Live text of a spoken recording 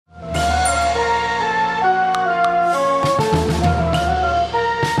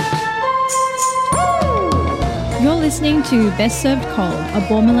listening to Best Served Cold, a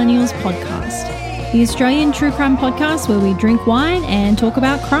Born Millennials podcast, the Australian true crime podcast where we drink wine and talk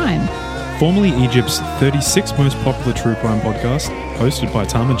about crime. Formerly Egypt's 36th most popular true crime podcast, hosted by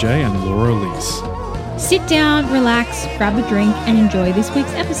Tama J and Laura Elise. Sit down, relax, grab a drink, and enjoy this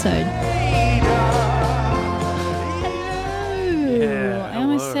week's episode. Hello. I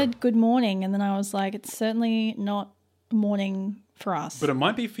almost said good morning, and then I was like, it's certainly not morning for us. But it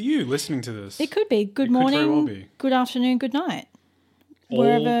might be for you listening to this. It could be. Good It morning, could very well be. good afternoon, good night. All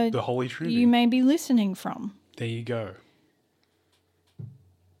Wherever the Holy Trinity. you may be listening from. There you go.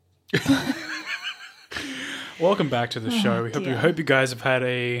 Welcome back to the show. We hope you guys have had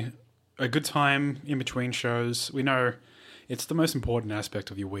a good time in between shows. We know it's the most important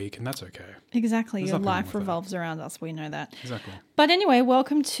aspect of your week, and that's okay. Exactly. There's Your nothing wrong life with that. revolves around us. We know that. Exactly. But anyway,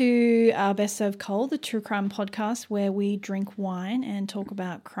 welcome to our Best Served Cold, the true crime podcast where we drink wine and talk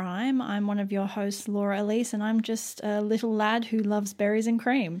about crime. I'm one of your hosts, Laura Elise, and I'm just a little lad who loves berries and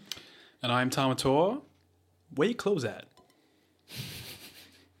cream. And I'm Tamator. Where your clothes at?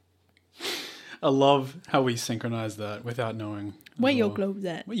 I love how we synchronize that without knowing. Where your clothes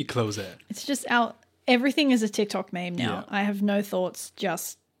at? Where your clothes at? It's just everything is a TikTok meme now. Yeah. I have no thoughts,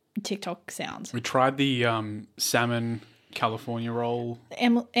 just TikTok sounds. We tried the salmon California roll.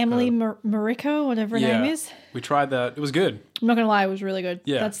 Emily Mariko, whatever her name is. We tried that. It was good. I'm not going to lie, it was really good.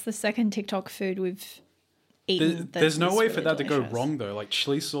 Yeah. That's the second TikTok food we've eaten. There's no that's way really for that to go delicious. wrong though. Like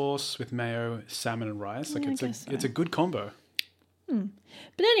chili sauce with mayo, salmon and rice. Like I it's guess so. it's a good combo. But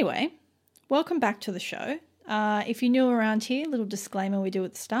anyway, welcome back to the show. If you're new around here, little disclaimer we do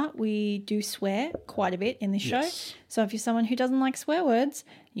at the start. We do swear quite a bit in this show. Yes. So if you're someone who doesn't like swear words,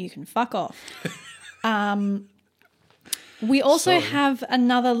 you can fuck off. We also Sorry. have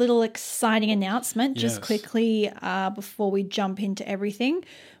another little exciting announcement just Yes. quickly before we jump into everything.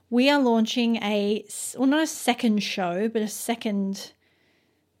 We are launching not a second show, but a second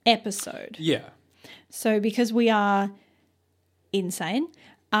episode. Yeah. So because we are insane,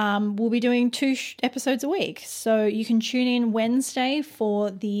 we'll be doing two episodes a week. So you can tune in Wednesday for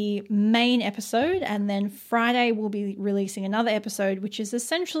the main episode, and then Friday we'll be releasing another episode, which is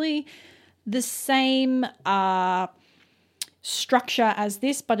essentially the same structure as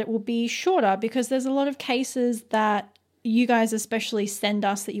this, but it will be shorter because there's a lot of cases that you guys especially send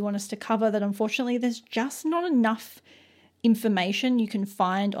us that you want us to cover that unfortunately there's just not enough information you can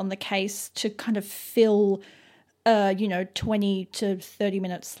find on the case to kind of fill 20 to 30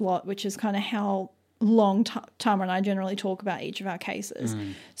 minute slot, which is kind of how long Tama and I generally talk about each of our cases.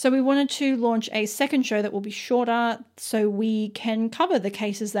 So we wanted to launch a second show that will be shorter so we can cover the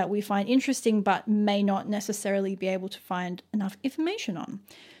cases that we find interesting but may not necessarily be able to find enough information on.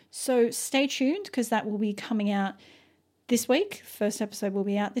 So stay tuned because that will be coming out this week. First episode will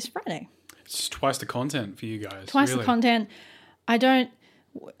be out this Friday. It's twice the content for you guys. Twice the really. content.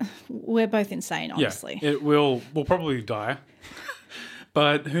 We're both insane, honestly. Yeah, we'll probably die,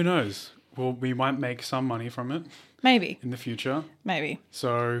 but who knows? We might make some money from it Maybe. in the future, Maybe.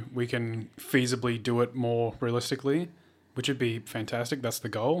 so we can feasibly do it more realistically, which would be fantastic. That's the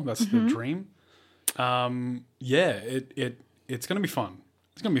goal. That's the dream. It's gonna be fun.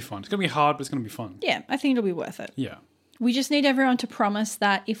 It's gonna be fun. It's gonna be hard, but it's gonna be fun. Yeah, I think it'll be worth it. Yeah. We just need everyone to promise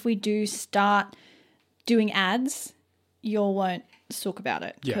that if we do start doing ads, you all won't sook about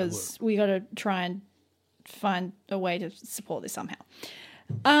it Yeah, because we got to try and find a way to support this somehow.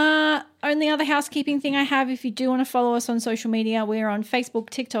 Only other housekeeping thing I have, if you do want to follow us on social media, we're on Facebook,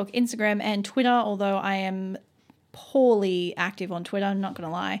 TikTok, Instagram, and Twitter, although I am poorly active on Twitter, I'm not going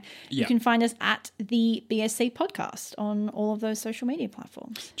to lie. Yeah. You can find us at the BSC Podcast on all of those social media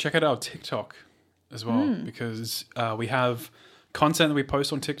platforms. Check out our TikTok as well because we have content that we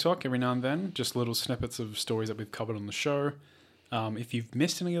post on TikTok every now and then, just little snippets of stories that we've covered on the show. If you've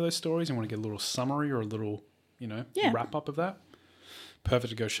missed any of those stories and want to get a little summary or a little, wrap up of that, perfect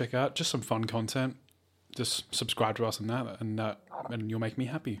to go check out. Just some fun content. Just subscribe to us on that, and you'll make me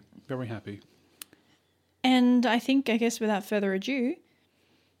happy, very happy. And I guess without further ado,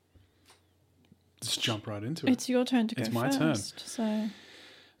 Let's jump right into it. it's your turn to go It's my turn. first. So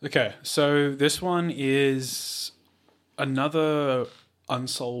Okay, so this one is another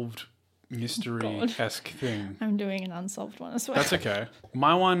unsolved mystery-esque thing. I'm doing an unsolved one as well. That's okay.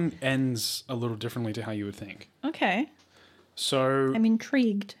 My one ends a little differently to how you would think. Okay. So I'm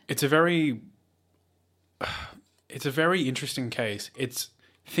intrigued. it's a very interesting case.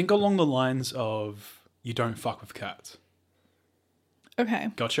 Think along the lines of you don't fuck with cats. Okay.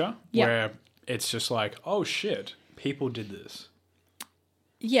 Gotcha? Yeah. Where it's just like, oh shit, people did this.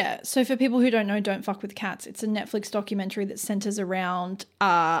 Yeah, so for people who don't know Don't Fuck With Cats, it's a Netflix documentary that centers around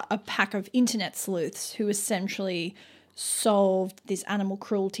a pack of internet sleuths who essentially solved this animal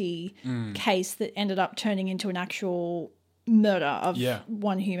cruelty case that ended up turning into an actual murder of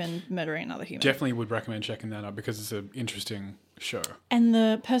one human murdering another human. Definitely would recommend checking that out because it's an interesting show. And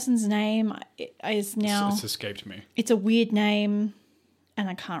the person's name is now... It's escaped me. It's a weird name and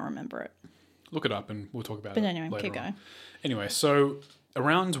I can't remember it. Look it up and we'll talk about it. it But anyway, later keep going. on. Anyway, so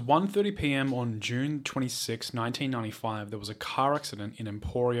around 1:30 p.m. on June 26, 1995, there was a car accident in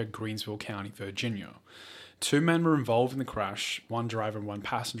Emporia, Greensville County, Virginia. 2 men were involved in the crash, 1 driver and 1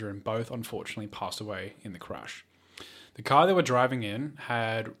 passenger, and both unfortunately passed away in the crash. The car they were driving in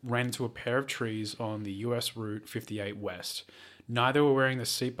had ran into a pair of trees on the US Route 58 West. Neither were wearing their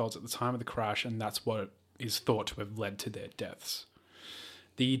seatbelts at the time of the crash, and that's what is thought to have led to their deaths.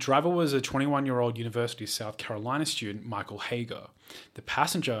 The driver was a 21-year-old University of South Carolina student, Michael Hager. The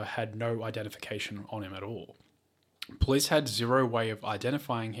passenger had no identification on him at all. Police had zero way of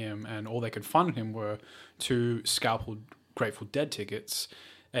identifying him, and all they could find on him were 2 scalpel Grateful Dead tickets,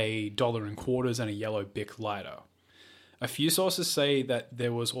 $1 in quarters, and a yellow Bic lighter. A few sources say that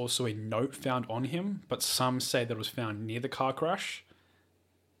there was also a note found on him, but some say that it was found near the car crash.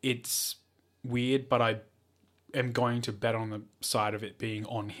 It's weird, but I am going to bet on the side of it being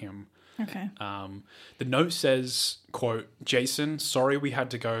on him. Okay. The note says, quote, "Jason, sorry we had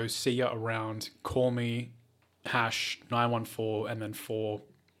to go. See ya around. Call me, #914," and then 4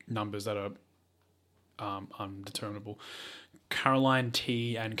 numbers that are undeterminable. Caroline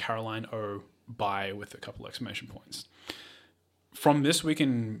T and Caroline O, bye, with a couple exclamation points. From this, we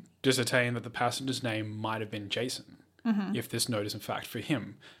can ascertain that the passenger's name might have been Jason, if this note is in fact for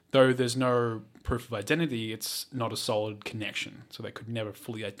him. Though there's no proof of identity, it's not a solid connection, so they could never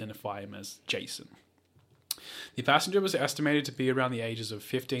fully identify him as Jason. The passenger was estimated to be around the ages of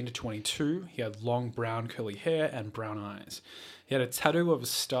 15 to 22. He had long brown curly hair and brown eyes. He had a tattoo of a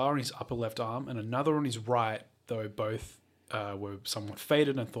star on his upper left arm and another on his right, though both were somewhat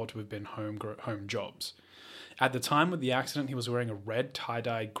faded and thought to have been home jobs. At the time of the accident, he was wearing a red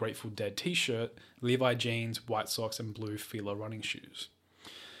tie-dyed Grateful Dead t-shirt, Levi jeans, white socks, and blue Fila running shoes.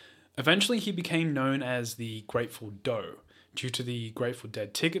 Eventually, he became known as the Grateful Doe, due to the Grateful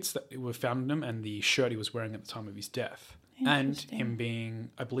Dead tickets that were found in him and the shirt he was wearing at the time of his death. And him being,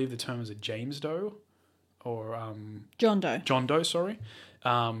 I believe the term is a James Doe, or... John Doe. John Doe, sorry.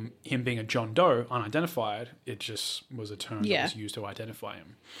 Him being a John Doe, unidentified, it just was a term that was used to identify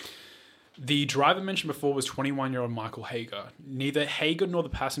him. The driver mentioned before was 21-year-old Michael Hager. Neither Hager nor the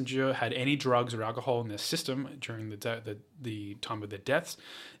passenger had any drugs or alcohol in their system during the time of their deaths,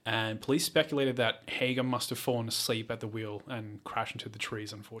 and police speculated that Hager must have fallen asleep at the wheel and crashed into the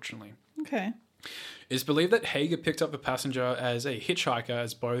trees, unfortunately. Okay. It's believed that Hager picked up the passenger as a hitchhiker,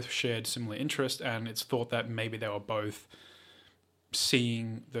 as both shared similar interests, and it's thought that maybe they were both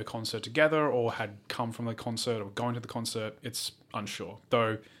seeing the concert together or had come from the concert or going to the concert. It's unsure,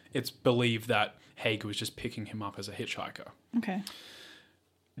 though it's believed that Hager was just picking him up as a hitchhiker. Okay.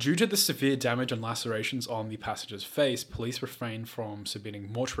 Due to the severe damage and lacerations on the passenger's face, police refrained from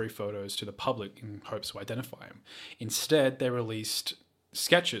submitting mortuary photos to the public in hopes to identify him. Instead, they released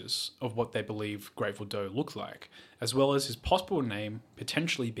sketches of what they believe Grateful Doe looked like, as well as his possible name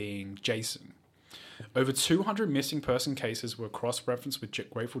potentially being Jason. Over 200 missing person cases were cross-referenced with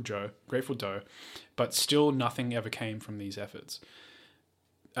Grateful Doe, but still nothing ever came from these efforts.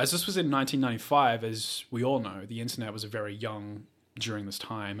 As this was in 1995, as we all know, the internet was very young during this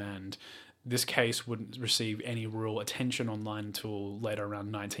time, and this case wouldn't receive any real attention online until later around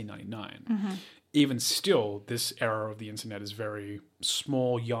 1999. Mm-hmm. Even still, this era of the internet is very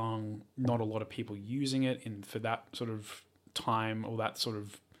small, young, not a lot of people using it for that sort of time or that sort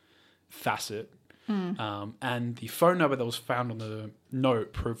of facet. And the phone number that was found on the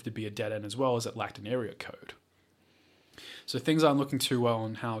note proved to be a dead end as well, as it lacked an area code. So things aren't looking too well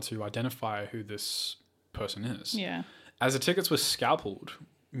on how to identify who this person is. Yeah. As the tickets were scalpeled,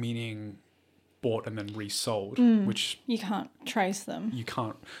 meaning bought and then resold, which... You can't trace them. You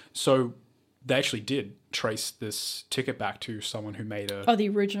can't. So they actually did trace this ticket back to someone who made the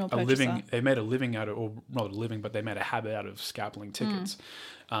original purchaser. They made a living out of, or not a living, but they made a habit out of scalpeling tickets.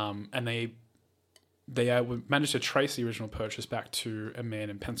 And they managed to trace the original purchase back to a man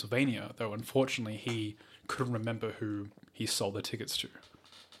in Pennsylvania, though unfortunately he couldn't remember who he sold the tickets to.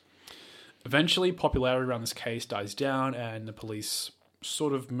 Eventually, popularity around this case dies down and the police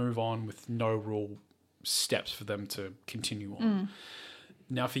sort of move on with no real steps for them to continue on.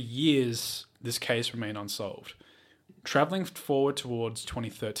 Now, for years, this case remained unsolved. Traveling forward towards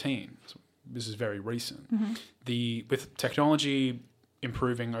 2013, so this is very recent, with technology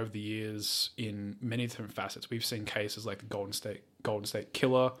improving over the years in many different facets. We've seen cases like the Golden State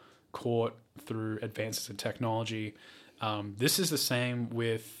Killer caught through advances in technology. This is the same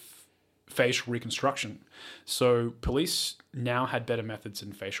with facial reconstruction. So police now had better methods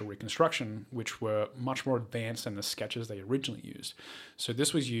in facial reconstruction, which were much more advanced than the sketches they originally used. So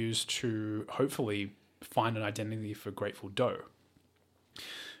this was used to hopefully find an identity for Grateful Doe.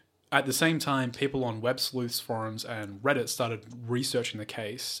 At the same time, people on web sleuths forums and Reddit started researching the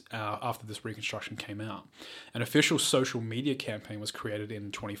case after this reconstruction came out. An official social media campaign was created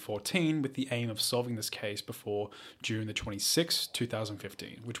in 2014 with the aim of solving this case before June the 26th,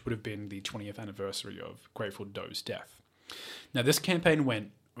 2015, which would have been the 20th anniversary of Grateful Doe's death. Now, this campaign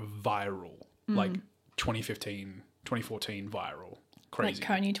went viral, like 2015, 2014 viral. Crazy. Like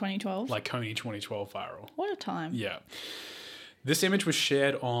Coney 2012? Like Coney 2012 viral. What a time. Yeah. This image was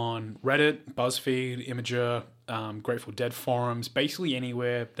shared on Reddit, BuzzFeed, Imager, Grateful Dead forums, basically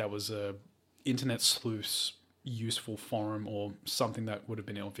anywhere that was a internet sleuth's useful forum or something that would have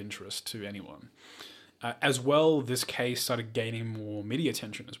been of interest to anyone. As well, this case started gaining more media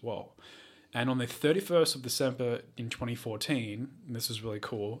attention as well. And on the 31st of December in 2014, and this is really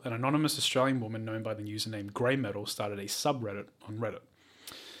cool, an anonymous Australian woman known by the username Grey Metal started a subreddit on Reddit.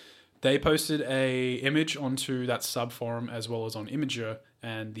 They posted a image onto that sub forum as well as on Imager,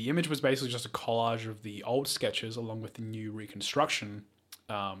 and the image was basically just a collage of the old sketches along with the new reconstruction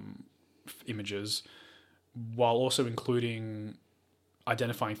images, while also including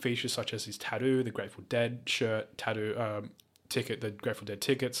identifying features such as his tattoo, the Grateful Dead shirt, tattoo, ticket, the Grateful Dead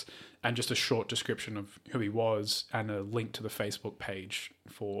tickets, and just a short description of who he was and a link to the Facebook page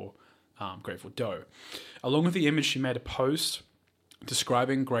for Grateful Doe. Along with the image, she made a post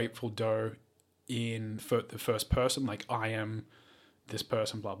describing Grateful Doe in the first person, like, I am this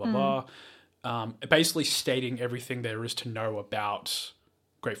person, blah, blah, blah. Basically stating everything there is to know about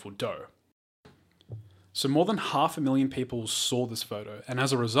Grateful Doe. So more than 500,000 people saw this photo. And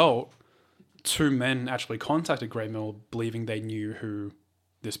as a result, 2 men actually contacted Grey Mill believing they knew who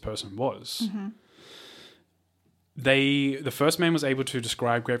this person was. Mm-hmm. The first man was able to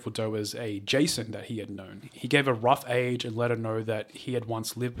describe Grateful Doe as a Jason that he had known. He gave a rough age and let her know that he had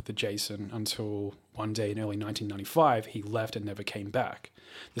once lived with the Jason until one day in early 1995 he left and never came back.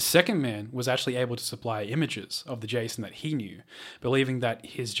 The second man was actually able to supply images of the Jason that he knew, believing that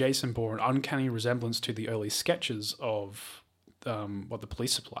his Jason bore an uncanny resemblance to the early sketches of what the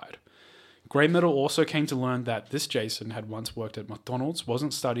police supplied. Grey Metal also came to learn that this Jason had once worked at McDonald's,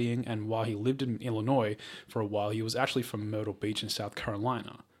 wasn't studying, and while he lived in Illinois for a while, he was actually from Myrtle Beach in South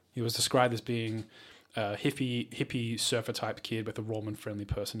Carolina. He was described as being a hippie surfer type kid with a warm and friendly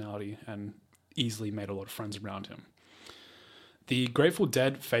personality and easily made a lot of friends around him. The Grateful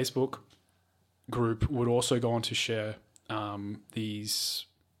Dead Facebook group would also go on to share the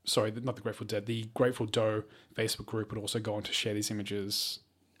Grateful Doe Facebook group would also go on to share these images,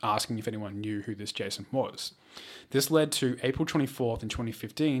 asking if anyone knew who this Jason was. This led to April 24th in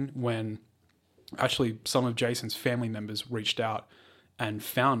 2015 when actually some of Jason's family members reached out and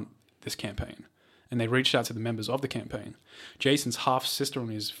found this campaign. And they reached out to the members of the campaign. Jason's half-sister on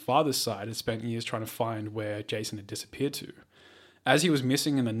his father's side had spent years trying to find where Jason had disappeared to. As he was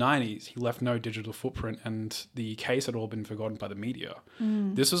missing in the 90s, he left no digital footprint and the case had all been forgotten by the media.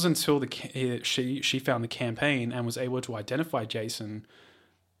 This was until she found the campaign and was able to identify Jason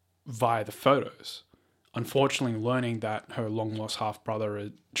via the photos, unfortunately learning that her long-lost half-brother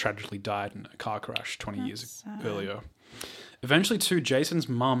had tragically died in a car crash 20 years earlier. Eventually, too, Jason's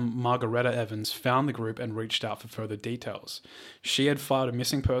mum, Margaretta Evans, found the group and reached out for further details. She had filed a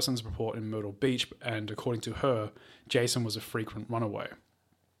missing persons report in Myrtle Beach, and according to her, Jason was a frequent runaway.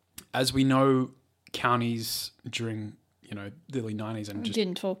 As we know, counties during the early 90s and just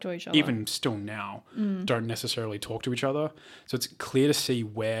didn't talk to each other. Even still now, don't necessarily talk to each other. So it's clear to see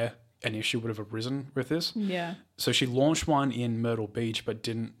where an issue would have arisen with this. Yeah. So she launched one in Myrtle Beach, but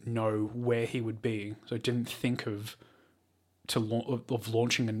didn't know where he would be. So didn't think of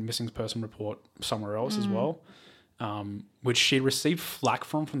launching a missing person report somewhere else as well, which she received flack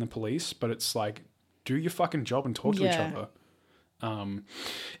from the police. But it's like, do your fucking job and talk to each other.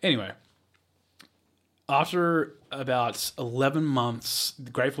 Anyway. After about 11 months,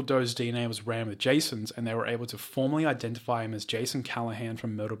 the Grateful Doe's DNA was ran with Jason's, and they were able to formally identify him as Jason Callahan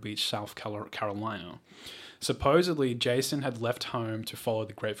from Myrtle Beach, South Carolina. Supposedly, Jason had left home to follow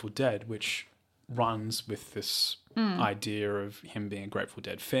the Grateful Dead, which runs with this idea of him being a Grateful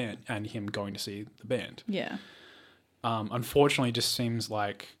Dead fan and him going to see the band. Yeah. Unfortunately, it just seems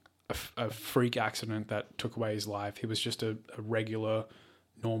like a freak accident that took away his life. He was just a regular,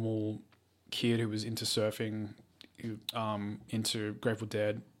 normal kid who was into surfing, into Grateful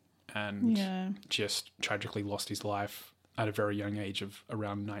Dead and Yeah. just tragically lost his life at a very young age of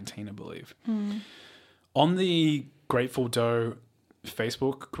around 19, I believe. On the Grateful Doe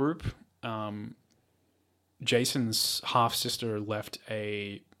Facebook group, Jason's half-sister left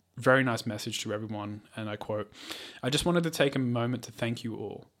a very nice message to everyone, and I quote, "I just wanted to take a moment to thank you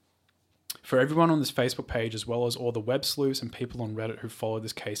all. For everyone on this Facebook page, as well as all the web sleuths and people on Reddit who followed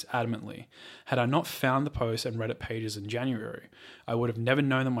this case adamantly. Had I not found the posts and Reddit pages in January, I would have never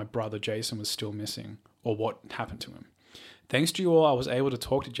known that my brother Jason was still missing, or what happened to him. Thanks to you all, I was able to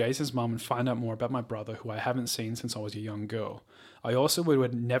talk to Jason's mum and find out more about my brother, who I haven't seen since I was a young girl. I also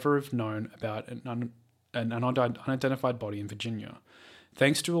would never have known about an unidentified body in Virginia.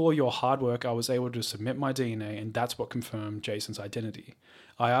 Thanks to all your hard work, I was able to submit my DNA, and that's what confirmed Jason's identity.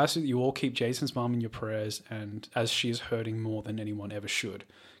 I ask that you all keep Jason's mum in your prayers, and as she is hurting more than anyone ever should.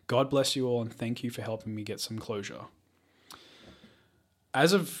 God bless you all, and thank you for helping me get some closure."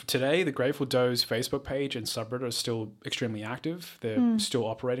 As of today, the Grateful Doe's Facebook page and subreddit are still extremely active. They're still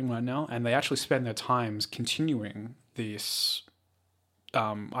operating right now, and they actually spend their times continuing this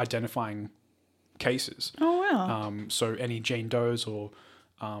identifying cases. Oh, wow. So any Jane Does or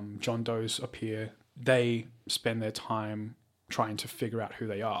John Does appear, they spend their time trying to figure out who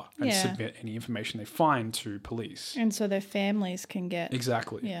they are and submit any information they find to police. And so their families can get...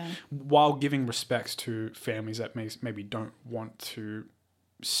 Exactly. Yeah. While giving respect to families that maybe don't want to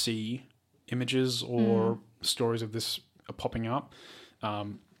see images or stories of this popping up.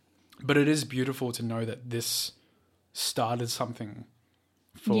 But it is beautiful to know that this started something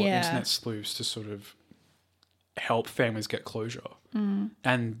for internet sleuths to sort of help families get closure.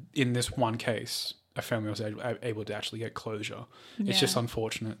 And in this one case, a family was able to actually get closure. It's just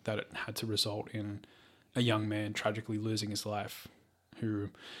unfortunate that it had to result in a young man tragically losing his life who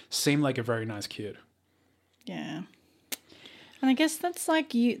seemed like a very nice kid. Yeah. And I guess that's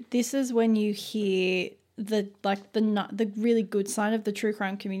like this is when you hear the really good side of the true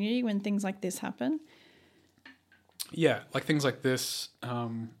crime community when things like this happen. Yeah, like things like this,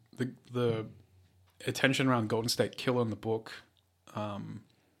 the attention around Golden State Killer in the book.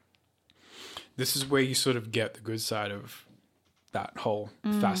 This is where you sort of get the good side of that whole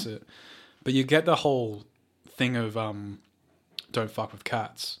facet, but you get the whole thing of don't fuck with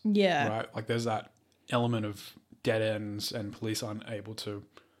cats. Yeah, right. Like there's that element of dead ends and police aren't able to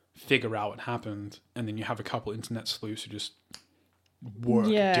figure out what happened, and then you have a couple internet sleuths who just work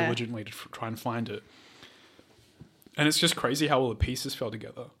diligently to try and find it. And it's just crazy how all the pieces fell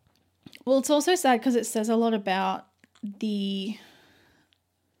together. Well, it's also sad because it says a lot about the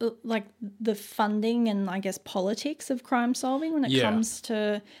funding and I guess politics of crime solving when it comes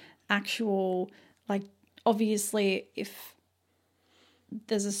to actual, like, obviously if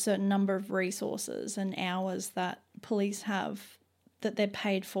there's a certain number of resources and hours that police have that they're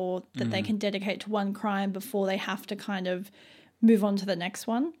paid for that they can dedicate to one crime before they have to kind of move on to the next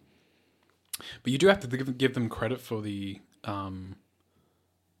one. But you do have to give them credit for the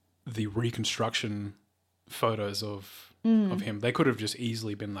reconstruction photos of him. They could have just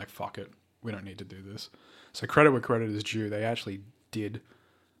easily been like, fuck it, we don't need to do this. So credit where credit is due. They actually did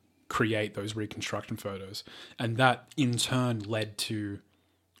create those reconstruction photos. And that in turn led to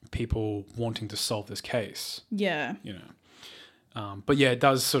people wanting to solve this case. Yeah. You know. But yeah, it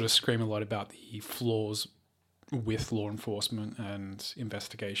does sort of scream a lot about the flaws with law enforcement and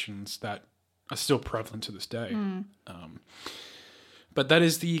investigations that are still prevalent to this day. But that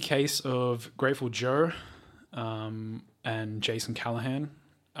is the case of Grateful Joe and Jason Callahan.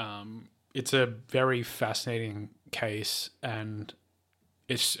 It's a very fascinating case, and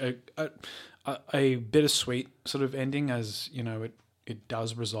it's a bittersweet sort of ending, as you know, it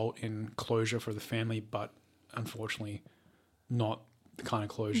does result in closure for the family, but unfortunately not the kind of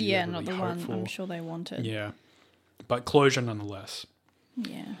closure you really not the hope one for. I'm sure they wanted. Yeah, but closure nonetheless.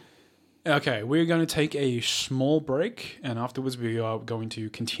 Yeah. Okay, we're going to take a small break, and afterwards we are going to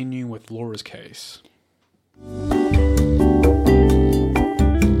continue with Laura's case.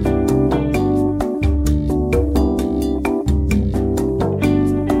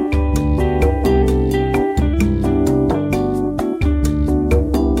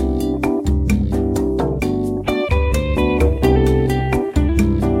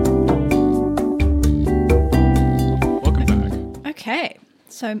 Welcome back. Okay,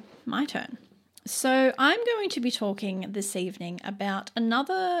 so my turn. So I'm going to be talking this evening about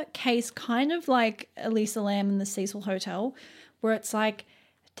another case kind of like Elisa Lam and the Cecil Hotel, where it's like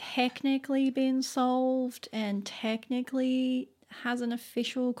technically been solved and technically has an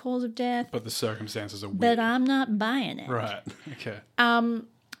official cause of death. But the circumstances are weird. But I'm not buying it. Right, okay.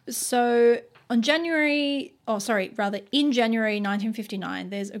 So In January 1959,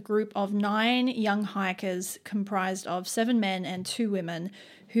 there's a group of 9 young hikers comprised of 7 men and 2 women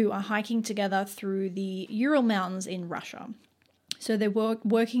who are hiking together through the Ural Mountains in Russia. So they're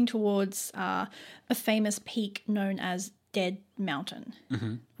working towards a famous peak known as Dead Mountain,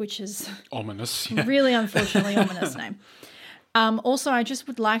 which is ominous. Really unfortunately ominous name. Also, I just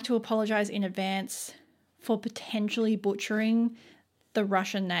would like to apologize in advance for potentially butchering the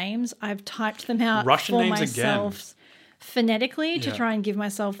Russian names. I've typed them out Russian for names myself again. Phonetically to try and give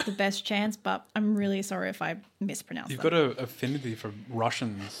myself the best chance, but I'm really sorry if I mispronounce them. You've got an affinity for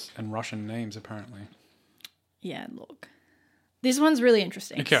Russians and Russian names, apparently. Yeah, look. This one's really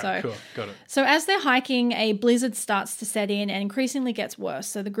interesting. Okay, cool. Got it. So as they're hiking, a blizzard starts to set in and increasingly gets worse.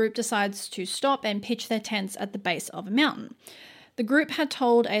 So the group decides to stop and pitch their tents at the base of a mountain. The group had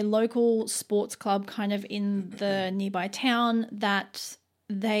told a local sports club kind of in the nearby town that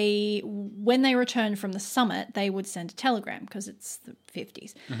when they returned from the summit, they would send a telegram because it's the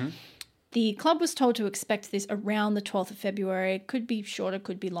 50s. The club was told to expect this around the 12th of February. Could be shorter,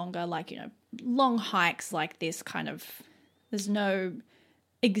 could be longer, long hikes like this kind of... There's no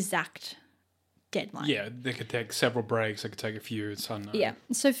exact deadline. Yeah, they could take several breaks. They could take a few. It's unknown. Yeah.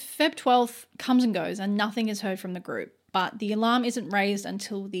 So Feb 12th comes and goes and nothing is heard from the group. But the alarm isn't raised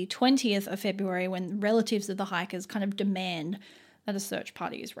until the 20th of February when relatives of the hikers kind of demand that a search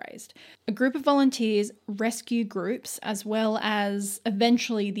party is raised. A group of volunteers, rescue groups, as well as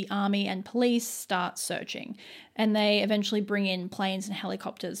eventually the army and police start searching. And they eventually bring in planes and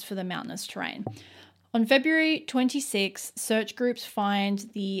helicopters for the mountainous terrain. On February 26, search groups find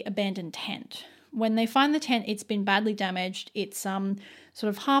the abandoned tent. When they find the tent, it's been badly damaged. It's sort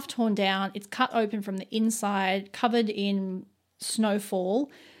of half torn down. It's cut open from the inside, covered in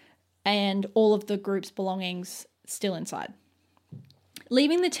snowfall, and all of the group's belongings still inside.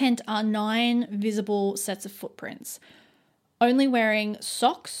 Leaving the tent are 9 visible sets of footprints, only wearing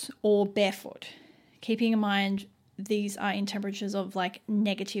socks or barefoot. Keeping in mind, these are in temperatures of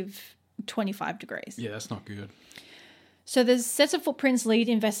negative 25 degrees. Yeah, that's not good. So the sets of footprints lead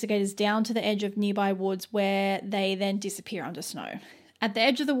investigators down to the edge of nearby woods where they then disappear under snow. At the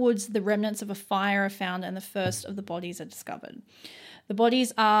edge of the woods, the remnants of a fire are found and the first of the bodies are discovered. The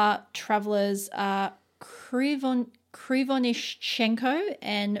bodies are travelers Krivonishchenko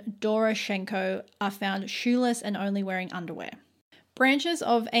and Doroshenko are found shoeless and only wearing underwear. Branches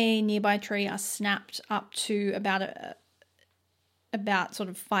of a nearby tree are snapped up to about sort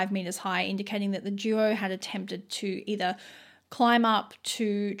of 5 meters high, indicating that the duo had attempted to either climb up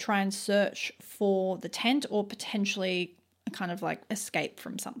to try and search for the tent or potentially kind of escape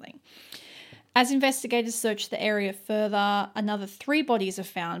from something. As investigators search the area further, another 3 bodies are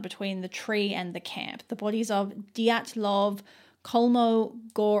found between the tree and the camp. The bodies of Dyatlov,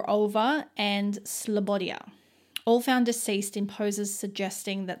 Kolmogorova, and Slobodia, all found deceased in poses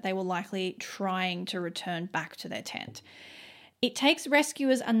suggesting that they were likely trying to return back to their tent. It takes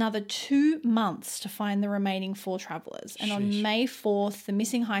rescuers another 2 months to find the remaining 4 travellers. And on May 4th, the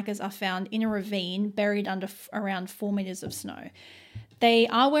missing hikers are found in a ravine buried under around 4 meters of snow. They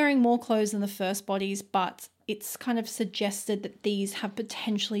are wearing more clothes than the first bodies, but it's kind of suggested that these have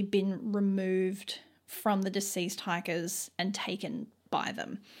potentially been removed from the deceased hikers and taken by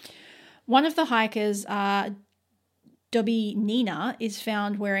them. One of the hikers, Dobby Nina, is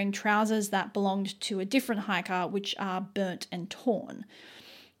found wearing trousers that belonged to a different hiker, which are burnt and torn.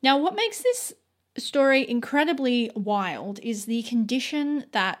 Now, what makes this story incredibly wild is the condition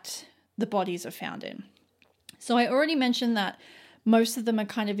that the bodies are found in. So I already mentioned that most of them are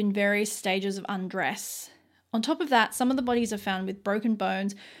kind of in various stages of undress. On top of that, some of the bodies are found with broken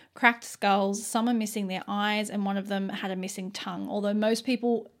bones, cracked skulls, some are missing their eyes, and one of them had a missing tongue, although most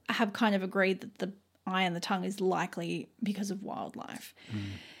people have kind of agreed that the eye and the tongue is likely because of wildlife.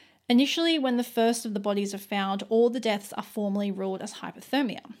 Initially, when the first of the bodies are found, all the deaths are formally ruled as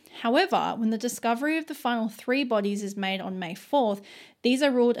hypothermia. However, when the discovery of the final 3 bodies is made on May 4th, these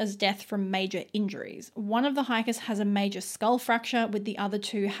are ruled as death from major injuries. One of the hikers has a major skull fracture, with the other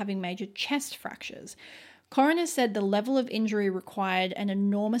 2 having major chest fractures. Coroners said the level of injury required an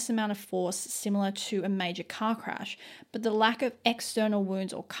enormous amount of force similar to a major car crash, but the lack of external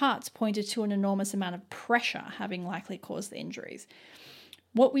wounds or cuts pointed to an enormous amount of pressure having likely caused the injuries.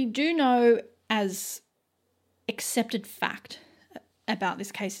 What we do know as accepted fact about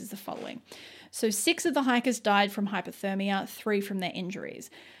this case is the following. So 6 of the hikers died from hypothermia, 3 from their injuries.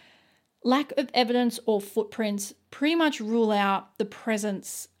 Lack of evidence or footprints pretty much rule out the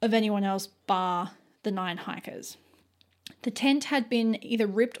presence of anyone else bar the 9 hikers. The tent had been either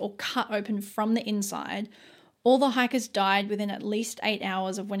ripped or cut open from the inside, All the hikers died within at least 8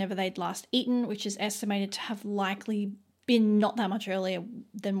 hours of whenever they'd last eaten, which is estimated to have likely been not that much earlier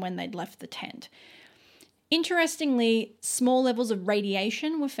than when they'd left the tent. Interestingly, small levels of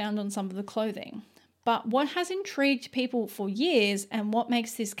radiation were found on some of the clothing. But what has intrigued people for years and what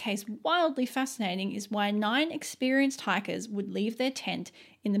makes this case wildly fascinating is why 9 experienced hikers would leave their tent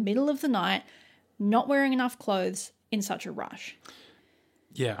in the middle of the night, not wearing enough clothes, in such a rush.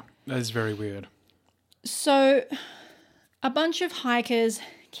 Yeah, that is very weird. So, a bunch of hikers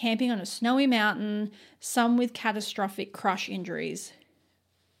camping on a snowy mountain, some with catastrophic crush injuries.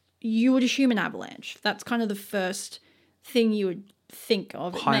 You would assume an avalanche. That's kind of the first thing you would think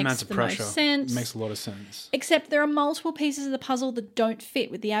of. High amounts of pressure. Most sense. Makes a lot of sense. Except there are multiple pieces of the puzzle that don't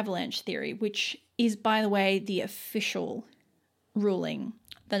fit with the avalanche theory, which is, by the way, the official ruling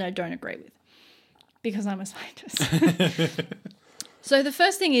that I don't agree with because I'm a scientist. So the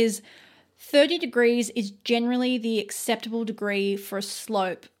first thing is 30 degrees is generally the acceptable degree for a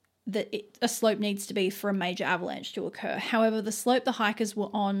slope a slope needs to be for a major avalanche to occur. However, the slope the hikers were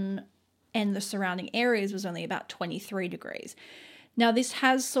on and the surrounding areas was only about 23 degrees. Now, this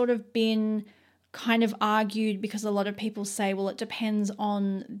has sort of been kind of argued because a lot of people say, well, it depends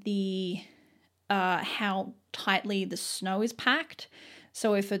on the how tightly the snow is packed.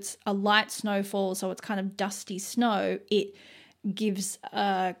 So if it's a light snowfall, so it's kind of dusty snow, it gives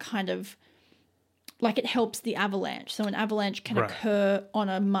a kind of like it helps the avalanche. So an avalanche can occur on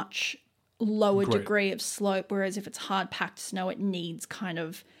a much lower degree of slope, whereas if it's hard-packed snow, it needs kind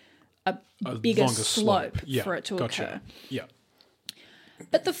of a bigger slope for it to occur. Yeah.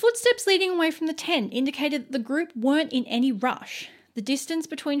 But the footsteps leading away from the tent indicated that the group weren't in any rush. The distance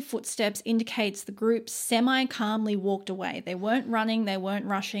between footsteps indicates the group semi-calmly walked away. They weren't running, they weren't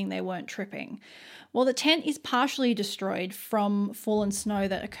rushing, they weren't tripping. While the tent is partially destroyed from fallen snow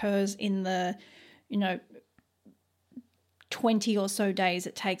that occurs in the 20 or so days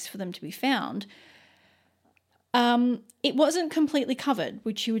it takes for them to be found, it wasn't completely covered,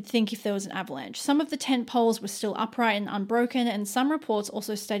 which you would think if there was an avalanche. Some of the tent poles were still upright and unbroken, and some reports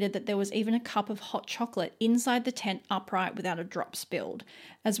also stated that there was even a cup of hot chocolate inside the tent upright without a drop spilled,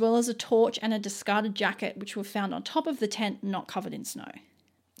 as well as a torch and a discarded jacket which were found on top of the tent not covered in snow.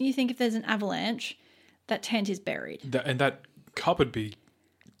 You think if there's an avalanche, that tent is buried. And that cup would be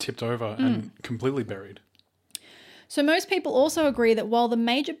tipped over and completely buried. So most people also agree that while the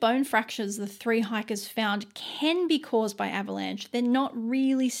major bone fractures the 3 hikers found can be caused by avalanche, they're not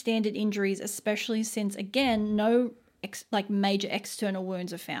really standard injuries, especially since, again, no major external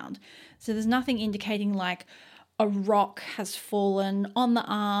wounds are found. So there's nothing indicating like a rock has fallen on the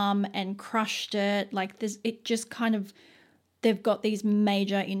arm and crushed it. It just kind of, they've got these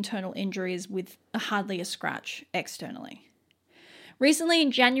major internal injuries with hardly a scratch externally. Recently, in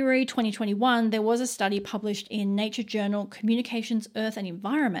January 2021, there was a study published in Nature Journal Communications, Earth and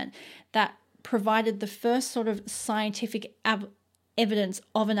Environment that provided the first sort of scientific evidence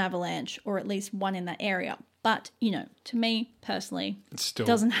of an avalanche, or at least one in that area. But, to me personally, it's still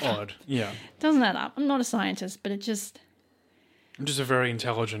doesn't add odd. Up. Yeah. Doesn't add up. I'm not a scientist, but I'm just a very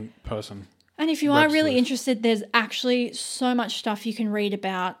intelligent person. And if you are really interested, there's actually so much stuff you can read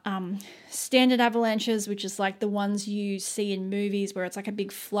about standard avalanches, which is like the ones you see in movies where it's like a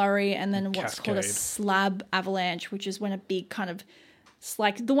big flurry, and then what's called a slab avalanche, which is when a big kind of, it's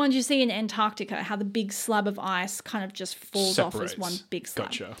like the ones you see in Antarctica, how the big slab of ice kind of just falls off as one big slab.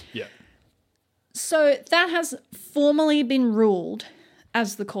 Gotcha, yeah. So that has formally been ruled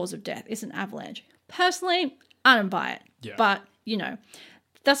as the cause of death, is an avalanche. Personally, I don't buy it. Yeah. But,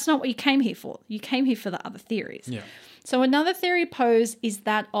 that's not what you came here for. You came here for the other theories. Yeah. So another theory posed is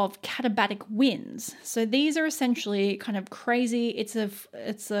that of katabatic winds. So these are essentially kind of crazy. It's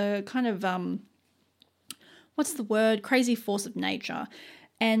a kind of what's the word? Crazy force of nature,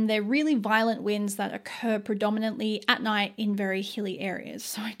 and they're really violent winds that occur predominantly at night in very hilly areas.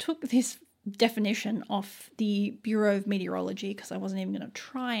 So I took this definition off the Bureau of Meteorology because I wasn't even going to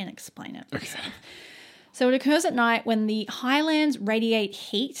try and explain it. Okay. So it occurs at night when the highlands radiate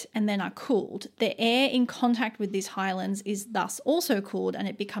heat and then are cooled. The air in contact with these highlands is thus also cooled, and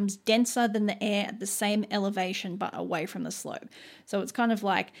it becomes denser than the air at the same elevation but away from the slope. So it's kind of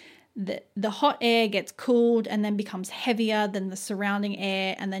like the hot air gets cooled and then becomes heavier than the surrounding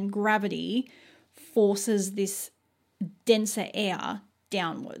air, and then gravity forces this denser air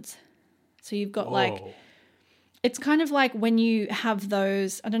downwards. So you've got it's kind of like when you have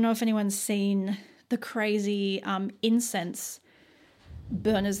those, I don't know if anyone's seen the crazy incense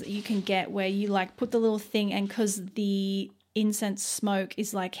burners that you can get where you put the little thing, and because the incense smoke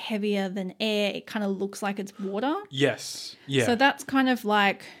is heavier than air, it kind of looks like it's water. Yes. Yeah. So that's kind of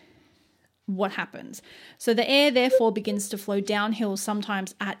like what happens. So the air therefore begins to flow downhill,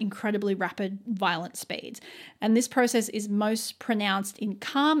 sometimes at incredibly rapid, violent speeds. And this process is most pronounced in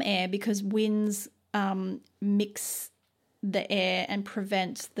calm air because winds mix the air and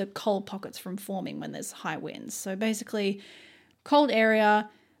prevent the cold pockets from forming when there's high winds. So basically, cold area,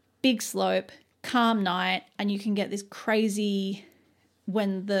 big slope, calm night, and you can get this crazy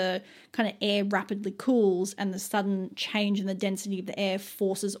when the kind of air rapidly cools and the sudden change in the density of the air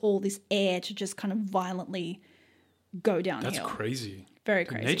forces all this air to just kind of violently go downhill. That's crazy. Very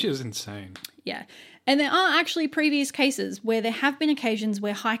crazy. Nature is insane. Yeah. And there are actually previous cases where there have been occasions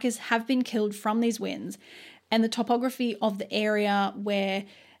where hikers have been killed from these winds, and the topography of the area where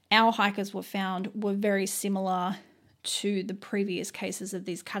our hikers were found were very similar to the previous cases of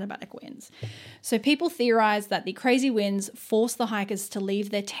these katabatic winds. So people theorized that the crazy winds forced the hikers to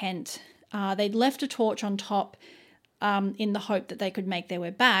leave their tent. They'd left a torch on top in the hope that they could make their way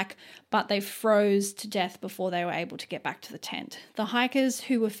back, but they froze to death before they were able to get back to the tent. The hikers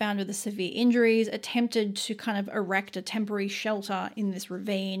who were found with the severe injuries attempted to kind of erect a temporary shelter in this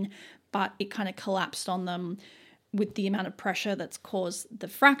ravine, but it kind of collapsed on them with the amount of pressure that's caused the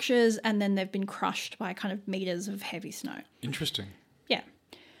fractures, and then they've been crushed by kind of meters of heavy snow. Interesting. Yeah.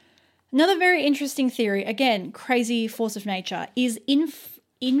 Another very interesting theory, again, crazy force of nature, is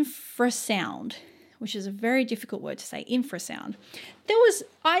infrasound, which is a very difficult word to say, infrasound.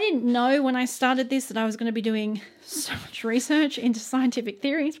 I didn't know when I started this that I was going to be doing so much research into scientific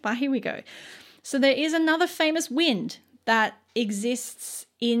theories, but here we go. So there is another famous wind that exists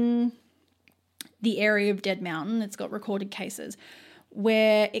in the area of Dead Mountain. It's got recorded cases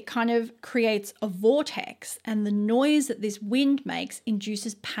where it kind of creates a vortex, and the noise that this wind makes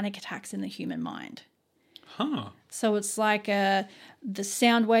induces panic attacks in the human mind. Huh. So it's like the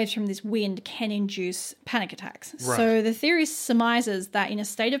sound waves from this wind can induce panic attacks. Right. So the theory surmises that in a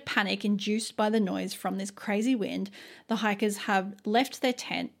state of panic induced by the noise from this crazy wind, the hikers have left their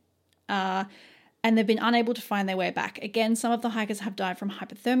tent and they've been unable to find their way back. Again, some of the hikers have died from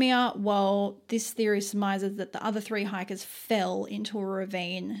hypothermia, while this theory surmises that the other 3 hikers fell into a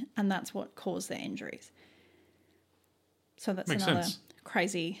ravine, and that's what caused their injuries. So that's Makes another sense.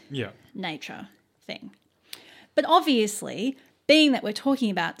 crazy Yeah. nature thing. But obviously, being that we're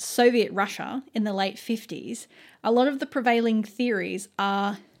talking about Soviet Russia in the late 50s, a lot of the prevailing theories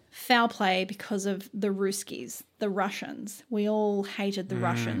are foul play because of the Ruskies, the Russians. We all hated the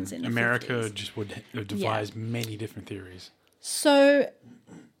Russians in the America 50s. just would devise many different theories. So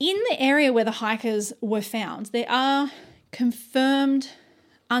in the area where the hikers were found, there are confirmed,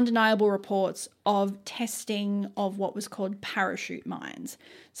 undeniable reports of testing of what was called parachute mines.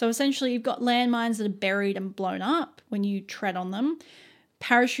 So essentially you've got landmines that are buried and blown up when you tread on them.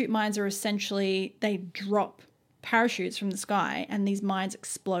 Parachute mines are essentially, they drop parachutes from the sky and these mines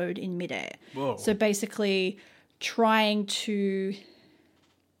explode in midair. Whoa. So basically trying to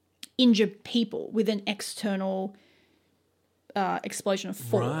injure people with an external explosion of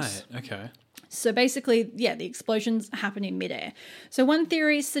force. Right, okay. So basically, yeah, the explosions happen in midair. So one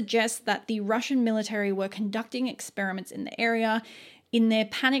theory suggests that the Russian military were conducting experiments in the area. In their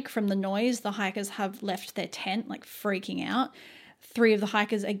panic from the noise, the hikers have left their tent, like freaking out. 7 of the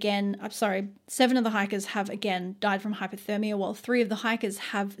hikers have again died from hypothermia, while 3 of the hikers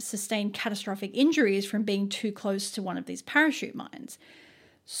have sustained catastrophic injuries from being too close to one of these parachute mines.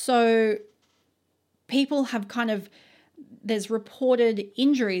 So people have there's reported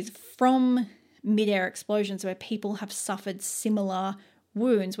injuries from mid-air explosions where people have suffered similar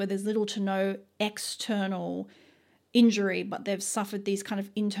wounds where there's little to no external injury, but they've suffered these kind of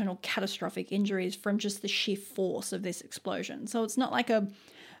internal catastrophic injuries from just the sheer force of this explosion. So it's not like a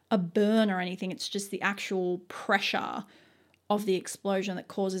burn or anything, it's just the actual pressure of the explosion that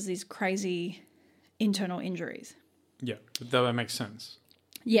causes these crazy internal injuries. Yeah, that makes sense.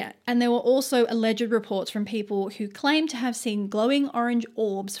 Yeah, and there were also alleged reports from people who claim to have seen glowing orange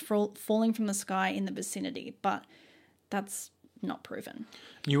orbs falling from the sky in the vicinity, but that's not proven.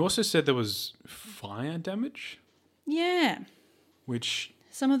 You also said there was fire damage? Yeah. Which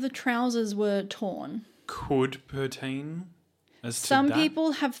some of the trousers were torn. Could pertain as to Some that?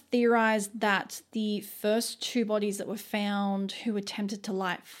 people have theorized that the first 2 bodies that were found who attempted to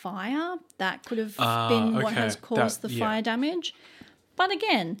light fire, that could have been what has caused the fire damage. But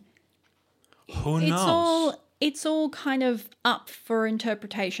again, who knows? It's all kind of up for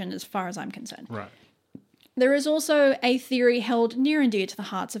interpretation as far as I'm concerned. Right. There is also a theory held near and dear to the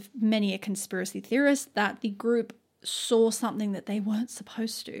hearts of many a conspiracy theorist that the group saw something that they weren't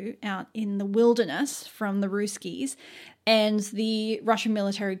supposed to out in the wilderness from the Ruskies, and the Russian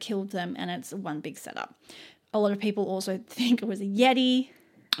military killed them, and it's one big setup. A lot of people also think it was a Yeti.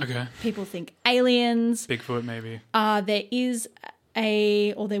 Okay. People think aliens. Bigfoot, maybe.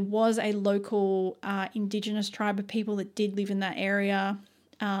 There was a local indigenous tribe of people that did live in that area,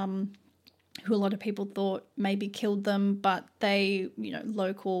 who a lot of people thought maybe killed them, but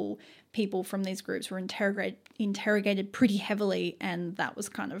local people from these groups were interrogated pretty heavily, and that was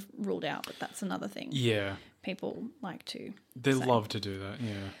kind of ruled out. But that's another thing. Yeah. People like to. They love to do that.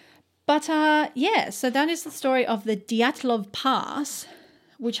 Yeah. But so that is the story of the Dyatlov Pass,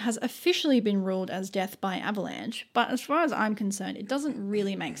 which has officially been ruled as death by avalanche. But as far as I'm concerned, it doesn't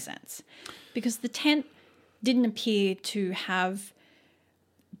really make sense because the tent didn't appear to have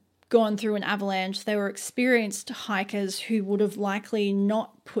gone through an avalanche. They were experienced hikers who would have likely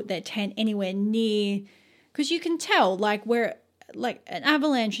not put their tent anywhere near, because you can tell where an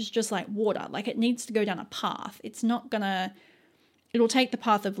avalanche is just like water. Like it needs to go down a path. It's not gonna, it'll take the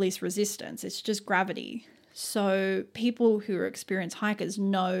path of least resistance. It's just gravity. So people who are experienced hikers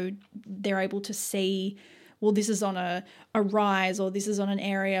know, they're able to see, well, this is on a rise, or this is on an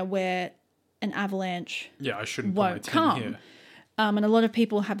area where an avalanche I shouldn't won't put my tent come. here. And a lot of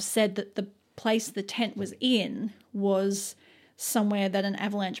people have said that the place the tent was in was somewhere that an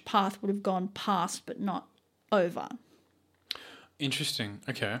avalanche path would have gone past but not over. Interesting.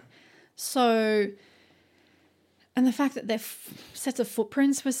 Okay. So, and the fact that their sets of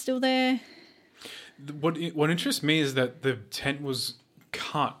footprints were still there. What interests me is that the tent was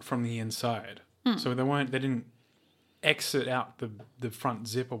cut from the inside, so they didn't exit out the front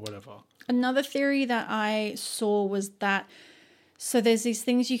zip or whatever. Another theory that I saw was that, so there's these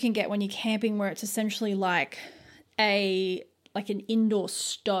things you can get when you're camping where it's essentially like an indoor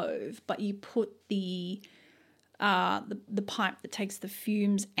stove, but you put the pipe that takes the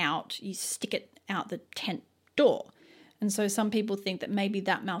fumes out, you stick it out the tent door. And so some people think that maybe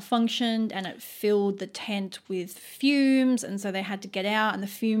that malfunctioned and it filled the tent with fumes, and so they had to get out, and the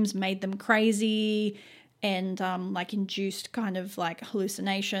fumes made them crazy and induced kind of like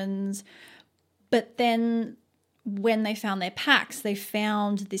hallucinations. But then when they found their packs, they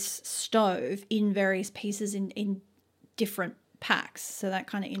found this stove in various pieces in different packs. So that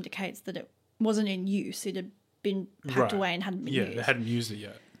kind of indicates that it wasn't in use. It had been packed away and hadn't been used. Yeah, they hadn't used it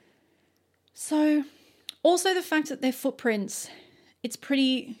yet. So also the fact that their footprints, it's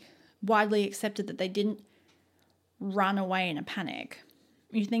pretty widely accepted that they didn't run away in a panic.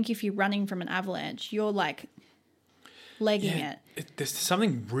 You think if you're running from an avalanche, you're like legging it. There's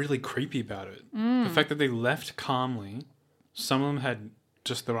something really creepy about it. The fact that they left calmly. Some of them had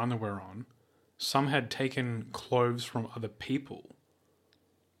just their underwear on. Some had taken clothes from other people.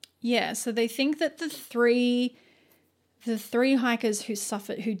 Yeah, so they think that the three hikers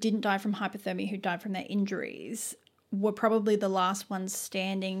who didn't die from hypothermia, who died from their injuries, were probably the last ones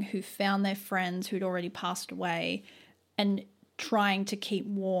standing, who found their friends who'd already passed away, and trying to keep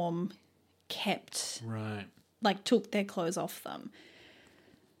warm, took their clothes off them.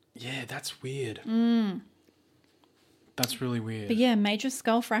 Yeah, that's weird. That's really weird. But yeah, major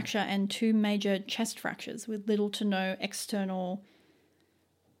skull fracture and 2 major chest fractures with little to no external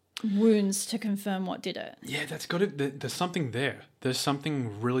wounds to confirm what did it. Yeah, that's got it. There's something there. There's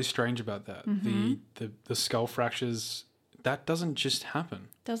something really strange about that. Mm-hmm. The skull fractures, that doesn't just happen.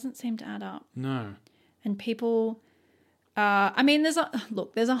 Doesn't seem to add up. No. And people, there's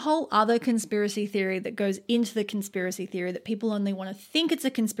a whole other conspiracy theory that goes into the conspiracy theory, that people only want to think it's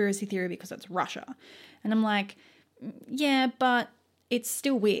a conspiracy theory because it's Russia. And I'm like, yeah, but it's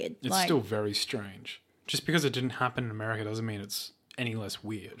still weird. It's still very strange. Just because it didn't happen in America doesn't mean it's any less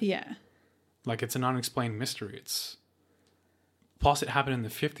weird. Yeah. Like, it's an unexplained mystery. Plus it happened in the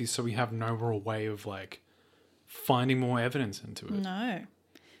 50s, so we have no real way of finding more evidence into it. No.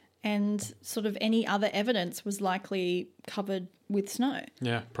 And sort of any other evidence was likely covered with snow.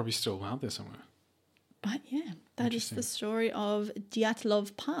 Yeah, probably still out there somewhere. But yeah, that is the story of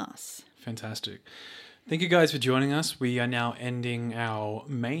Dyatlov Pass. Fantastic. Thank you guys for joining us. We are now ending our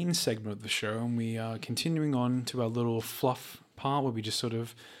main segment of the show, and we are continuing on to our little fluff part where we just sort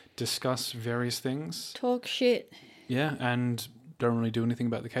of discuss various things. Talk shit. Yeah, and don't really do anything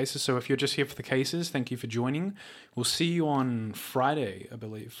about the cases. So if you're just here for the cases, thank you for joining. We'll see you on Friday, I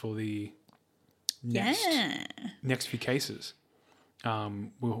believe, for the next few cases.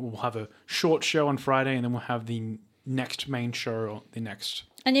 We'll have a short show on Friday, and then we'll have the next main show the next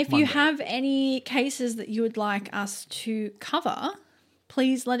And if Monday. you have any cases that you would like us to cover,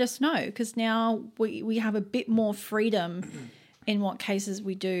 please let us know, because now we have a bit more freedom in what cases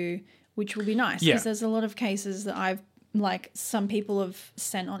we do, which will be nice. Because there's a lot of cases that some people have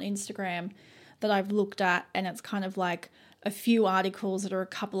sent on Instagram that I've looked at, and it's kind of like a few articles that are a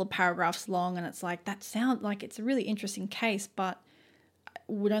couple of paragraphs long, and it's like, that sounds like it's a really interesting case, but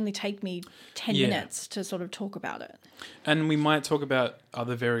would only take me 10 Yeah. minutes to sort of talk about it. And we might talk about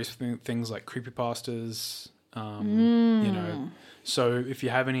other various things like creepypastas, you know. So if you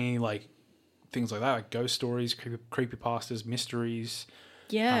have any like things like that, like ghost stories, creepypastas, mysteries,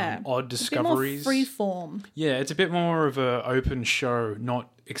 odd discoveries. It's a bit more free form. Yeah, it's a bit more of a open show,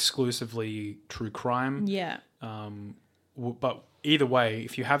 not exclusively true crime. Yeah. But either way,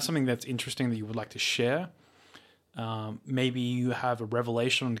 if you have something that's interesting that you would like to share, maybe you have a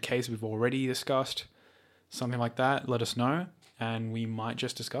revelation on the case we've already discussed, something like that, let us know, and we might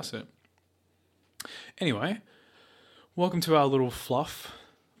just discuss it. Anyway, welcome to our little fluff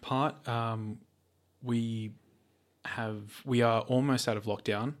part. We are almost out of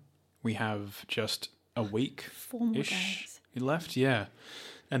lockdown. We have just a week 4 more days left, yeah,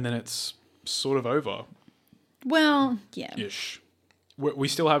 and then it's sort of over. Well, yeah. Ish. We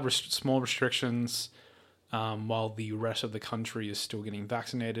still have small restrictions while the rest of the country is still getting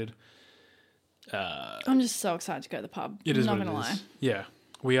vaccinated. I'm just so excited to go to the pub. It is I'm not what going to it lie. is. Yeah.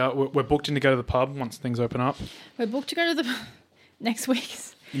 We're booked in to go to the pub once things open up. We're booked to go to the next week.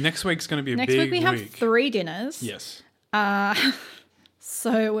 Next week's going to be a Next big week we have 3 dinners. Yes.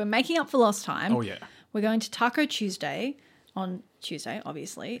 So we're making up for lost time. Oh, yeah. We're going to Taco Tuesday on Tuesday,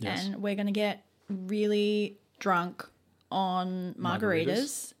 obviously, Yes. and we're going to get really drunk on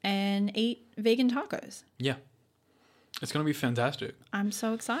margaritas and eat vegan tacos. Yeah. It's going to be fantastic. I'm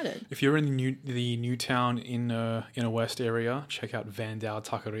so excited. If you're in the new town in a west area, check out Vandal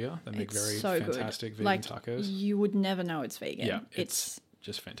Taqueria. They make It's very so fantastic good. vegan tacos. You would never know it's vegan. Yeah, it's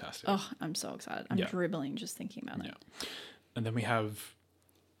just fantastic. Oh, I'm so excited. I'm dribbling just thinking about it. Yeah. And then we have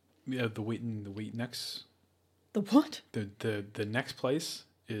the wheat next. The what? The next place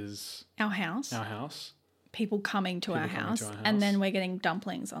is Our house. our house. People coming to our house. And then we're getting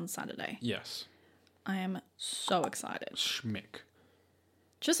dumplings on Saturday. Yes. I am so excited. Schmick.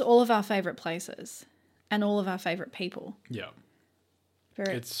 Just all of our favourite places and all of our favourite people. Yeah.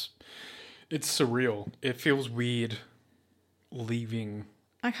 Very. It's surreal. It feels weird leaving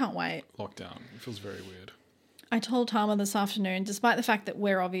I can't wait. lockdown. It feels very weird. I told Tama this afternoon, despite the fact that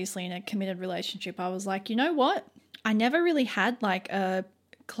we're obviously in a committed relationship, I was like, you know what? I never really had like a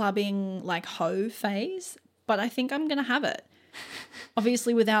clubbing like hoe phase, but I think I'm going to have it.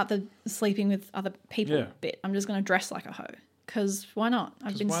 Obviously without the sleeping with other people bit. I'm just going to dress like a hoe. Because why not?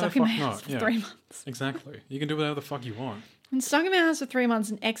 I've been stuck in my house for 3 months. Exactly. You can do whatever the fuck you want. I've been stuck in my house for 3 months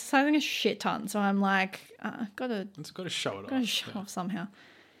and exercising a shit ton. So I'm like, It's got to show it off. Got to show off somehow.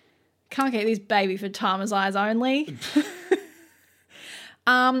 Can't keep this baby for Tama's eyes only.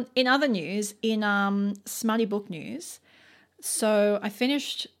 In other news, in smutty book news, so I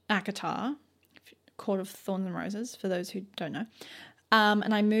finished ACOTAR, Court of Thorns and Roses, for those who don't know,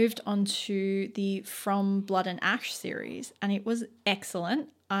 and I moved on to the From Blood and Ash series, and it was excellent.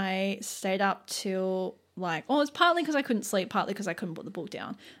 I stayed up till it's partly because I couldn't sleep, partly because I couldn't put the book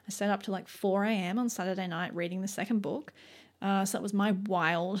down. I stayed up till 4 a.m. on Saturday night reading the second book, so that was my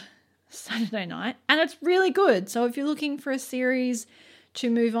wild Saturday night, and it's really good. So if you're looking for a series to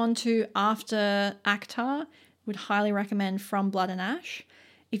move on to after ACOTAR, would highly recommend From Blood and Ash.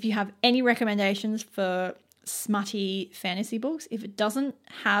 If you have any recommendations for smutty fantasy books, if it doesn't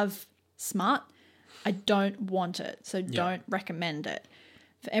have smut, I don't want it, so don't recommend it.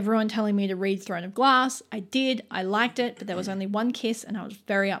 For everyone telling me to read Throne of Glass, I did, I liked it, but there was only one kiss and I was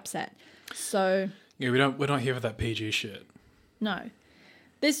very upset. So we're not here for that PG shit. No.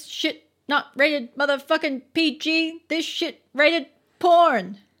 This shit not rated motherfucking PG. This shit rated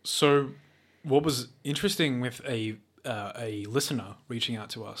porn. So, what was interesting with a listener reaching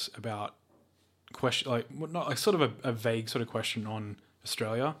out to us about sort of a vague sort of question on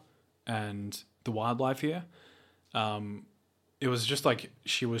Australia and the wildlife here. It was just like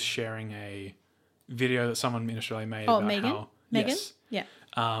she was sharing a video that someone in Australia made about Megan? Yes. Yeah.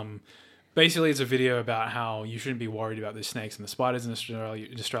 Basically, it's a video about how you shouldn't be worried about the snakes and the spiders in Australia.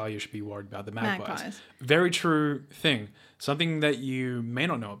 In Australia, you should be worried about the magpies. Very true thing. Something that you may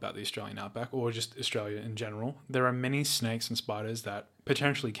not know about the Australian outback or just Australia in general. There are many snakes and spiders that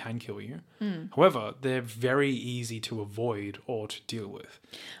potentially can kill you. However, they're very easy to avoid or to deal with.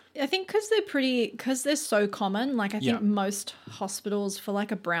 I think because they're so common, I think most hospitals for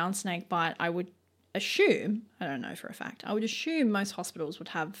a brown snake bite, I would assume, I don't know for a fact, I would assume most hospitals would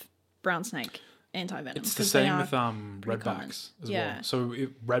have brown snake anti-venom. It's the same with redbacks as well. So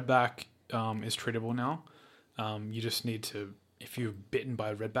redback is treatable now. You just need to, if you're bitten by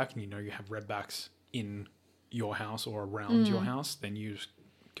a redback and you know you have redbacks in your house or around your house, then you just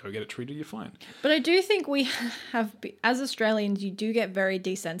go get it treated, you're fine. But I do think we have, as Australians, you do get very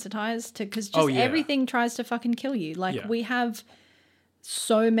desensitized to, because everything tries to fucking kill you. We have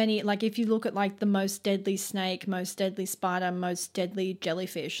so many, like if you look at like the most deadly snake, most deadly spider, most deadly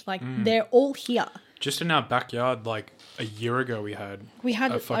jellyfish, like they're all here. Just in our backyard, like a year ago, we had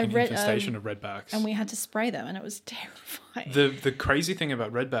a fucking infestation of redbacks, and we had to spray them, and it was terrifying. The crazy thing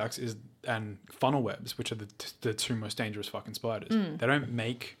about redbacks is, and funnel webs, which are the two most dangerous fucking spiders, they don't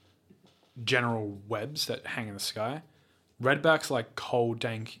make general webs that hang in the sky. Redbacks like cold,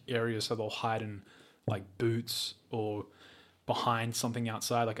 dank areas, so they'll hide in like boots or behind something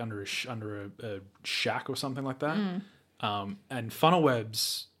outside, like under a shack or something like that. And funnel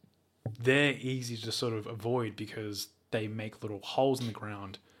webs, they're easy to sort of avoid because they make little holes in the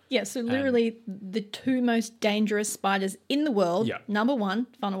ground. Yeah, so literally the two most dangerous spiders in the world. Yeah. Number 1,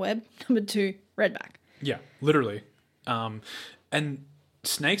 funnel web. Number 2, redback. Yeah, literally. And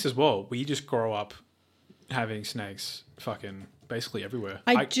snakes as well. We just grow up having snakes fucking basically everywhere.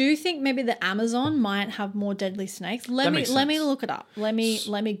 I do think maybe the Amazon might have more deadly snakes. Let me look it up. Let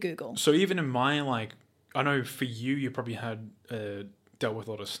me Google. So even in my, like, I know for you probably had dealt with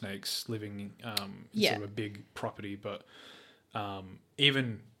a lot of snakes living in sort of a big property, but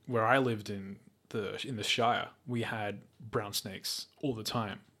even where I lived in the Shire, we had brown snakes all the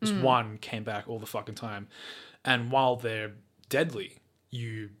time. This one came back all the fucking time, and while they're deadly,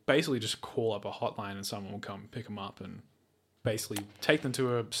 you basically just call up a hotline and someone will come pick them up and basically take them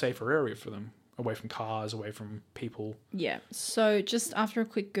to a safer area for them, away from cars, away from people. Yeah. So just after a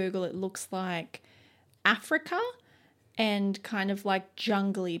quick Google, it looks like Africa and kind of like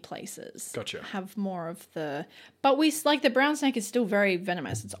jungly places Gotcha. have more of the... But we like the brown snake is still very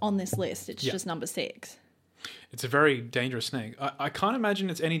venomous. It's on this list. It's just number 6. It's a very dangerous snake. I can't imagine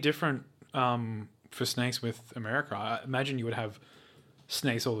it's any different for snakes with America. I imagine you would have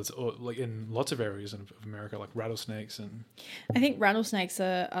snakes like in lots of areas of America, like rattlesnakes and... I think rattlesnakes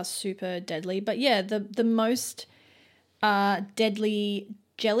are super deadly. But yeah, the most deadly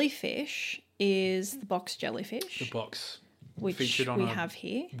jellyfish is the box jellyfish. The box. Which featured on we have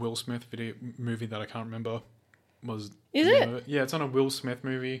here. Will Smith movie that I can't remember. Is it? Yeah, it's on a Will Smith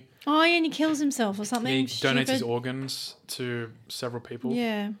movie. Oh, yeah, and he kills himself or something. He donates his organs to several people.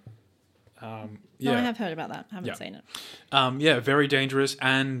 Yeah. No, I have heard about that. I haven't seen it. Very dangerous,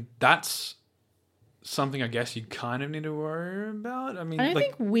 and that's something I guess you kind of need to worry about. I mean, I don't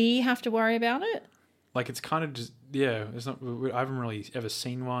think we have to worry about it. Like, it's kind of just it's not. I haven't really ever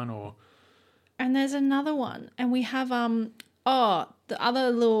seen one or. And there's another one, and we have the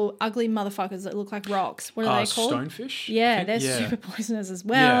other little ugly motherfuckers that look like rocks. What are they called? Stonefish. Yeah, they're super poisonous as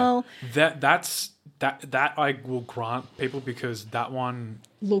well. Yeah. That I will grant people because that one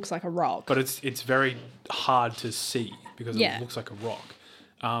looks like a rock. But it's very hard to see because it looks like a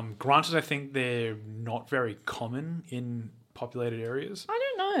rock. Granted, I think they're not very common in populated areas. I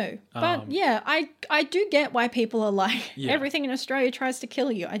don't know. But I do get why people are like, everything in Australia tries to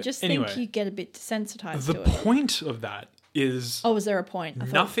kill you. I just think you get a bit desensitized to it. The point of that is... Oh, is there a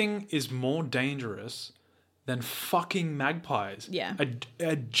point? Nothing is more dangerous than fucking magpies. Yeah.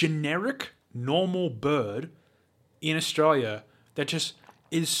 A generic, normal bird in Australia that just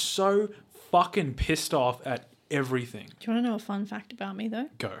is so fucking pissed off at everything. Do you want to know a fun fact about me, though?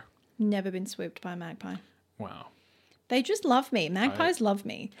 Go. Never been swooped by a magpie. Wow. They just love me. Magpies love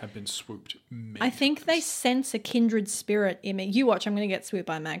me. Have been swooped I think times. they sense a kindred spirit in me. You watch, I'm going to get swooped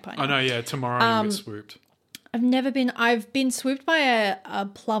by a magpie now. I know, yeah. Tomorrow you get swooped. I've been swooped by a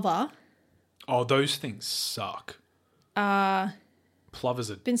plover. Oh, those things suck. Plovers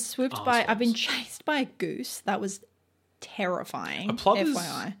are been swooped arseholes. I've been chased by a goose. That was terrifying. Are plovers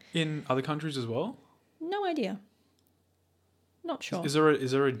FYI. in other countries as well? No idea. Not sure. Is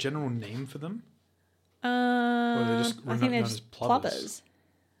there a general name for them? Or are they just I think they're just plovers.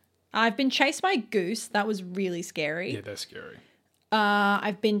 I've been chased by a goose. That was really scary. Yeah, they're scary.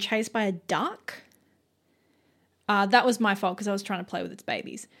 I've been chased by a duck. That was my fault because I was trying to play with its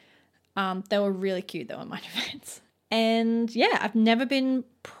babies. They were really cute though in my defense. And yeah, I've never been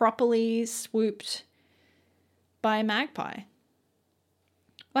properly swooped by a magpie.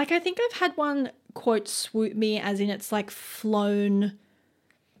 Like, I think I've had one, quote, swoop me, as in it's like flown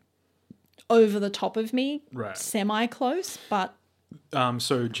over the top of me, right? Semi-close, but...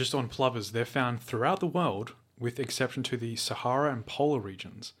 So just on plovers, they're found throughout the world with exception to the Sahara and polar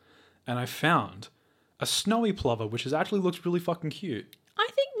regions. And I found a snowy plover, which actually looks really fucking cute. I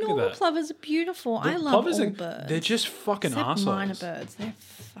think normal plovers are beautiful. I love all birds. They're just fucking except arseholes. Minor birds. They're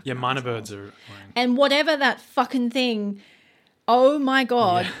fucking minor arseholes. Birds are... And whatever that fucking thing... Oh my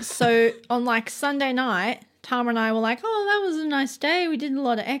God. Yeah. So on like Sunday night, Tama and I were like, oh, that was a nice day. We did a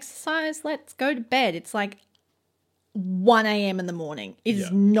lot of exercise. Let's go to bed. It's like 1 a.m. in the morning. It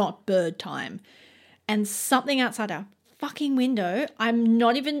is not bird time. And something outside our fucking window. I'm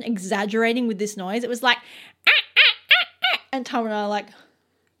not even exaggerating with this noise. It was like, and Tom and I are like,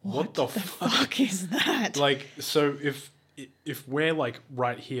 What the fuck is that? Like, so if we're like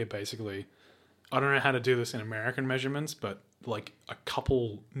right here, basically, I don't know how to do this in American measurements, but like a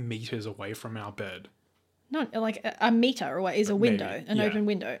couple meters away from our bed. No, like a meter away is a window, Maybe, an yeah. open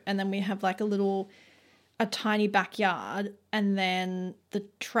window. And then we have like a tiny backyard, and then the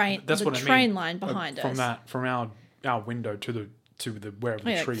train line behind from us. From our window to the wherever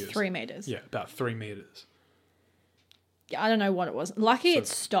the tree is. 3 meters. Yeah, about 3 meters. Yeah, I don't know what it was. Lucky So- it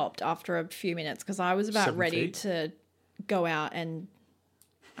stopped after a few minutes because I was about 7 ready feet? to go out and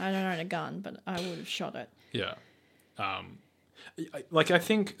I don't own a gun, but I would have shot it. Yeah. I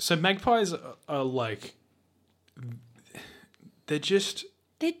think so. Magpies are like they're just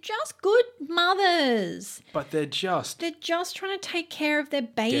good mothers. but they're just They're just trying to take care of their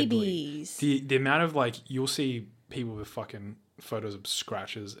babies. the amount of like you'll see people with fucking photos of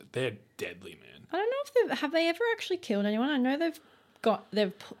scratches. They're deadly, man. I don't know if have they ever actually killed anyone. I know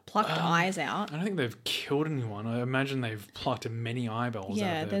they've plucked eyes out. I don't think they've killed anyone. I imagine they've plucked many eyeballs. Yeah,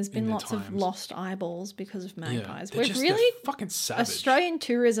 out of their, there's been in their lots of times. lost eyeballs because of magpies. they're We're they're fucking savage. Australian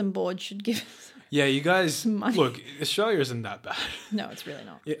Tourism Board should give us. Yeah, you guys money. look. Australia isn't that bad. No, it's really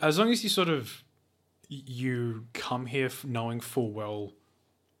not. Yeah, as long as you sort of you come here knowing full well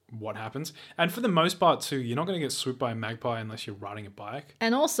what happens, and for the most part too, you're not going to get swooped by a magpie unless you're riding a bike.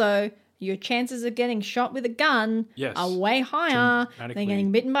 And also, your chances of getting shot with a gun Yes. are way higher than Dramatically.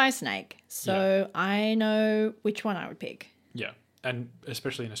 getting bitten by a snake. So I know which one I would pick. Yeah, and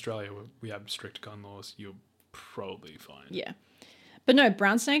especially in Australia, where we have strict gun laws, you're probably fine. Yeah. But no,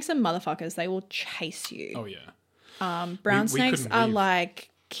 brown snakes are motherfuckers. They will chase you. Oh yeah. Brown we snakes couldn't are leave. like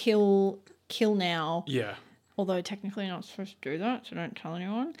kill now. Yeah. Although technically you're not supposed to do that, so don't tell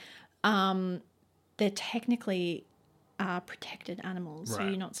anyone. They're technically protected animals, so Right.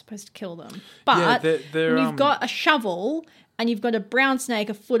 you're not supposed to kill them. But they're, when you've got a shovel and you've got a brown snake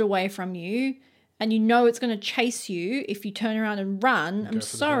a foot away from you, and you know it's going to chase you if you turn around and run, I'm for the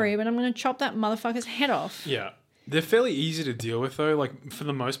sorry, but I'm going to chop that motherfucker's head off. Yeah, they're fairly easy to deal with though. Like for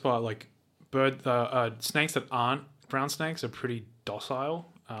the most part, like snakes that aren't brown snakes are pretty docile.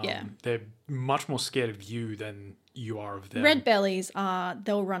 Yeah. They're much more scared of you than you are of them. Red bellies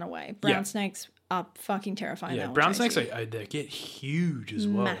they'll run away. Brown Yeah. snakes are fucking terrifying. Yeah, They will brown chase snakes you. they get huge as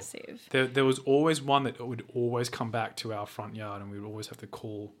well. Massive. There was always one that would always come back to our front yard, and we would always have to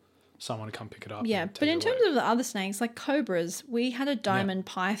call someone to come pick it up. Yeah, and but take in it terms away. of the other snakes, like cobras, we had a diamond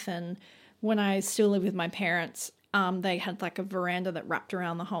python when I still lived with my parents. They had like a veranda that wrapped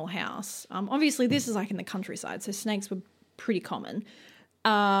around the whole house. Obviously, this is like in the countryside, so snakes were pretty common.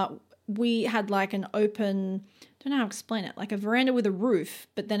 We had like an open, I don't know how to explain it, like a veranda with a roof,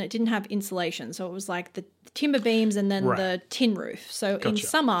 but then it didn't have insulation. So it was like the timber beams and then Right. the tin roof. So in Gotcha.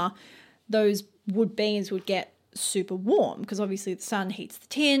 summer, those wood beams would get super warm because obviously the sun heats the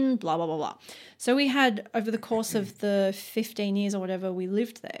tin, blah, blah, blah, blah. So we had, over the course of the 15 years or whatever we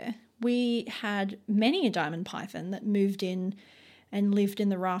lived there, we had many a diamond python that moved in and lived in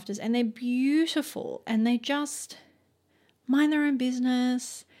the rafters, and they're beautiful and they just mind their own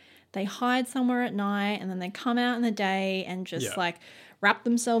business. They hide somewhere at night and then they come out in the day and just Yeah. like wrap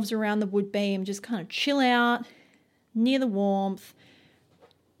themselves around the wood beam, just kind of chill out near the warmth.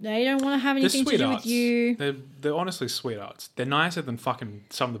 They don't want to have They're anything to do with sweethearts. you. They're honestly sweethearts. They're nicer than fucking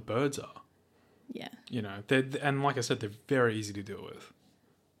some of the birds are. Yeah. You know, and like I said, they're very easy to deal with.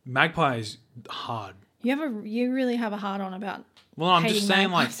 Magpie is hard. You really have a hard on about. Well, I'm hating just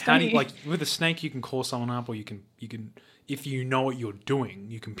saying, like, magpies, how do don't you, like with a snake, you can call someone up, or you can, if you know what you're doing,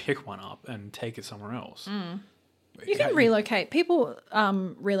 you can pick one up and take it somewhere else. You can relocate. People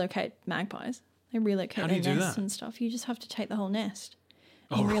relocate magpies. They relocate How do their you do nests that? and stuff. You just have to take the whole nest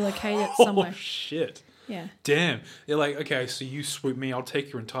and relocate it somewhere. Oh shit! Yeah. Damn. You're like, okay, so you swoop me, I'll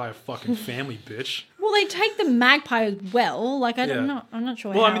take your entire fucking family, bitch. Well, they take the magpie as well. Like Yeah. I'm not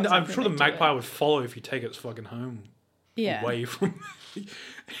sure. Well, how I mean, I'm exactly sure they the do magpie it. would follow if you take its fucking home Yeah. away from.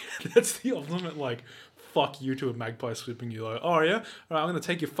 That's the ultimate, like, fuck you to a magpie swooping you. Like, oh yeah, all right, I'm gonna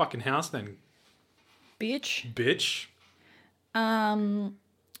take your fucking house then, Bitch. bitch.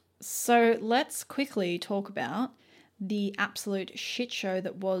 So let's quickly talk about the absolute shit show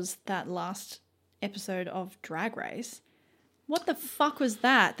that was that last episode of Drag Race. What the fuck was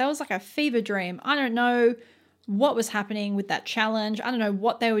that? That was like a fever dream. I don't know what was happening with that challenge. I don't know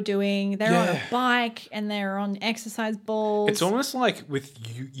what they were doing. They're on a Yeah. bike and they're on exercise balls. It's almost like with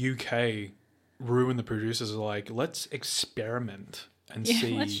UK, Rue and the producers are like, let's experiment and yeah,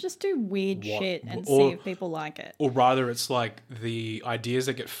 see. let's just do weird what- shit and or- see if people like it. Or rather, it's like the ideas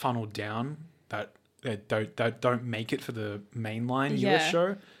that get funneled down that that don't make it for the mainline Yeah. US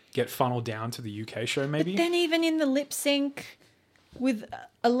show get funneled down to the UK show, maybe. But then even in the lip sync with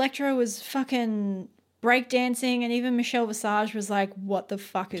Electra was fucking breakdancing, and even Michelle Visage was like, what the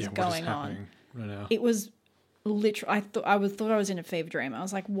fuck is going on? Right now? It was literally, I thought I was in a fever dream. I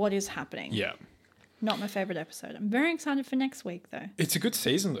was like, what is happening? Yeah. Not my favorite episode. I'm very excited for next week though. It's a good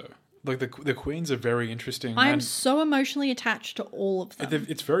season though. Like the queens are very interesting. I'm and so emotionally attached to all of them.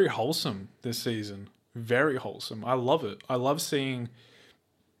 it's very wholesome this season. Very wholesome. I love it. I love seeing,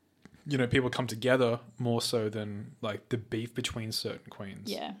 people come together more so than like the beef between certain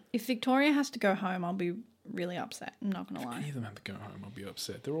queens. Yeah. If Victoria has to go home, I'll be really upset. I'm not going to lie. Any of them have to go home, I'll be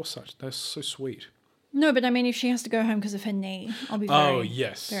upset. They're so sweet. No, but I mean, if she has to go home because of her knee, I'll be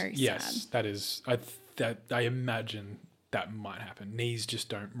very sad. That is, I imagine that might happen. Knees just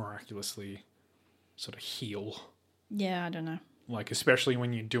don't miraculously sort of heal. Yeah, I don't know. Like, especially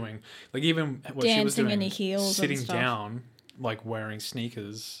when you're doing, like, even what Dancing she was doing, in heels, sitting and stuff. down, like wearing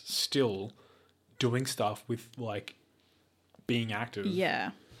sneakers, still doing stuff with like being active.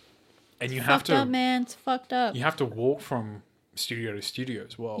 Yeah. And you It's have fucked to, up, man. It's fucked up. you have to walk from studio to studio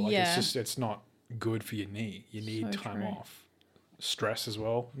as well. Like, Yeah. it's not good for your knee. You need So time true. off. Stress as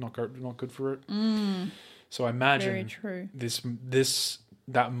well, not good for it. So I imagine Very true.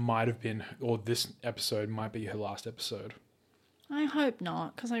 that might have been, or this episode might be her last episode. I hope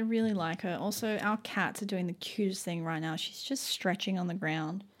not, because I really like her. Also, our cats are doing the cutest thing right now. She's just stretching on the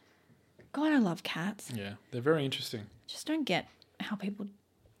ground. God, I love cats. Yeah, they're very interesting. Just don't get how people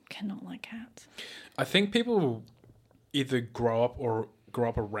cannot like cats. I think people either grow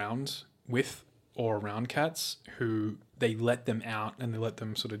up around with or around cats who they let them out and they let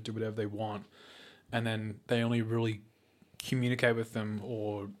them sort of do whatever they want, and then they only really communicate with them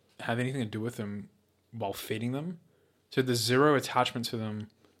or have anything to do with them while feeding them. So there's zero attachment to them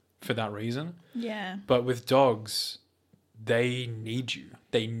for that reason. Yeah. But with dogs, they need you.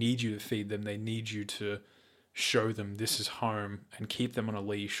 They need you to feed them. They need you to show them this is home and keep them on a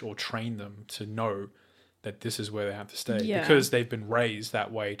leash or train them to know that this is where they have to stay. Yeah. Because they've been raised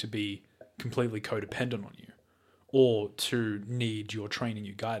that way to be completely codependent on you or to need your training,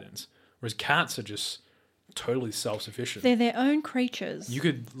 your guidance. Whereas cats are just totally self-sufficient. They're their own creatures. You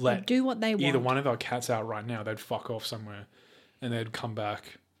could They let do what they want. either one of our cats out right now, they'd fuck off somewhere and they'd come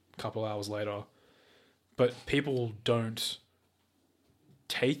back a couple hours later. But people don't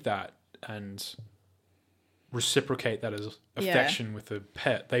take that and reciprocate that as affection with a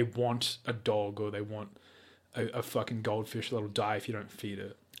pet. They want a dog or they want a fucking goldfish that'll die if you don't feed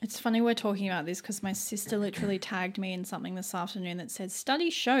it. It's funny we're talking about this because my sister literally tagged me in something this afternoon that said,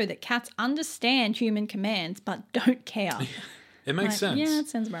 studies show that cats understand human commands but don't care. It makes sense. Yeah, it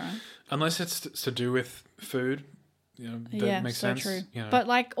sounds about right. Unless it's to do with food, that makes sense. True. You know. But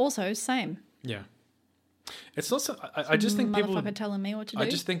like also same. Yeah. It's not so, I just think people Motherfucker telling me what to do. I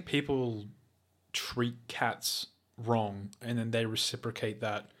just think people treat cats wrong and then they reciprocate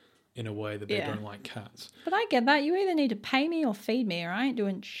that in a way that they don't like cats. But I get that. You either need to pay me or feed me, or I ain't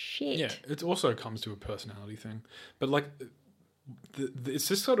doing shit. Yeah, it also comes to a personality thing. But like, it's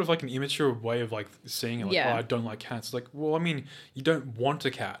just sort of like an immature way of like seeing it. Like, Yeah. I don't like cats. It's like, well, I mean, you don't want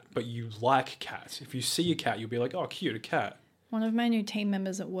a cat, but you like cats. If you see a cat, you'll be like, oh, cute, a cat. One of my new team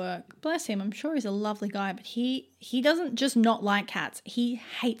members at work, bless him, I'm sure he's a lovely guy, but he doesn't just not like cats. He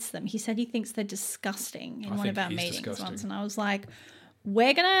hates them. He said he thinks they're disgusting in one of our meetings once, and I was like,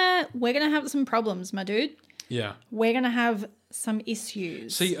 we're gonna have some problems, my dude. Yeah. We're gonna have some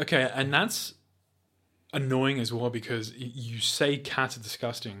issues. See, okay, and that's annoying as well because you say cats are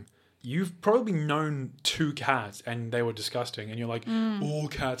disgusting. You've probably known 2 cats and they were disgusting, and you're like, all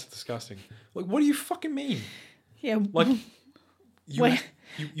cats are disgusting. Like, what do you fucking mean? Yeah. Like,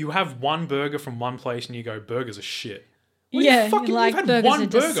 you have one burger from one place and you go, burgers are shit. What yeah, you've had burgers one are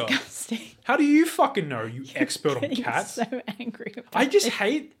burger. disgusting. How do you fucking know, you expert on Getting cats? so angry about I just it.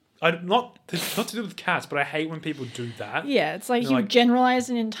 hate, not to do with cats, but I hate when people do that. Yeah, it's like You're you like- generalize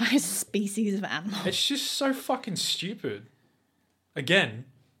an entire species of animal. It's just so fucking stupid. Again,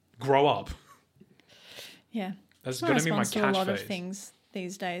 grow up. Yeah. That's My going to be my response to a lot of catchphrase. things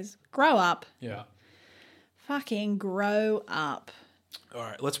these days. Grow up. Yeah. Fucking grow up. All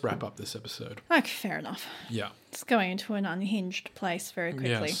right, let's wrap up this episode. Okay, fair enough. Yeah. It's going into an unhinged place very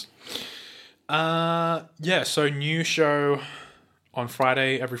quickly. Yes. So new show on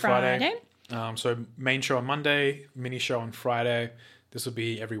Friday, every Friday. So main show on Monday, mini show on Friday. This will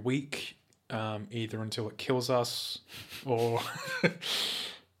be every week, either until it kills us or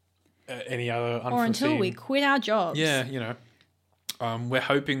any other unforeseen. Or until we quit our jobs. Yeah, we're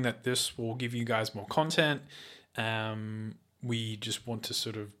hoping that this will give you guys more content. we just want to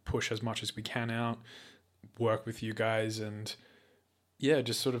sort of push as much as we can out, work with you guys, and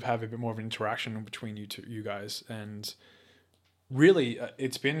just sort of have a bit more of an interaction between you guys. And really,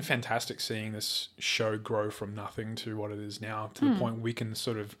 it's been fantastic seeing this show grow from nothing to what it is now, to the point we can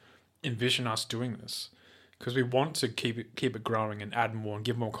sort of envision us doing this, because we want to keep it growing and add more and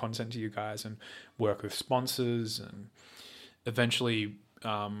give more content to you guys, and work with sponsors, and eventually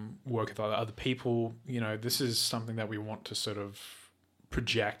work with other people. This is something that we want to sort of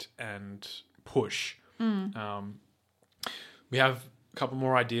project and push. We have a couple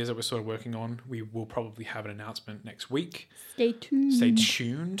more ideas that we're sort of working on. We will probably have an announcement next week. Stay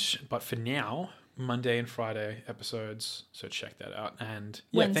tuned. But for now, Monday and Friday episodes, so check that out. And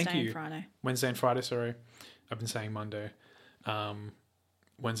Wednesday thank you. and Friday. Wednesday and Friday, sorry. I've been saying Monday.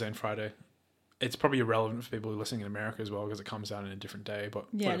 Wednesday and Friday. It's probably irrelevant for people listening in America as well, because it comes out in a different day.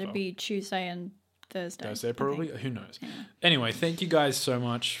 But whatever. It'd be Tuesday and Thursday. Thursday, probably. Who knows? Yeah. Anyway, thank you guys so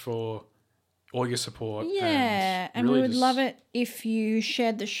much for all your support. Yeah, and really we would love it if you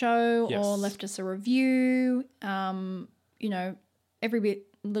shared the show or left us a review. Every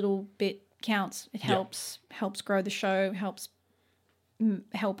little bit counts. It helps grow the show, help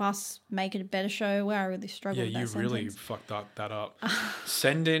us make it a better show. Where I really struggle with that sentence. Really fucked that up.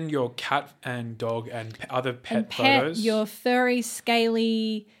 Send in your cat and dog and other pet photos. Your furry,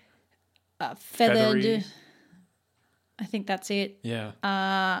 scaly, feathered. Feathery. I think that's it. Yeah.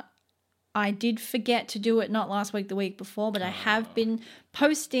 I did forget to do it, not last week, the week before, but I have been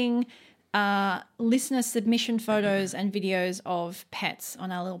posting listener submission photos and videos of pets on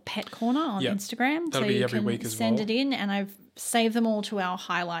our little pet corner on Instagram. That'll be every week as well. Send it in, and I've saved them all to our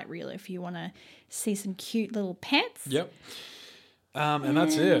highlight reel if you want to see some cute little pets. Yep. And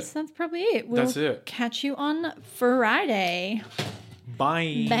that's it. That's probably it. That's it. Catch you on Friday.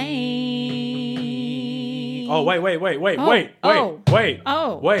 Bye. Bye. Oh,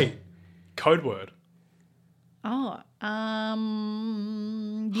 wait. Code word. Hold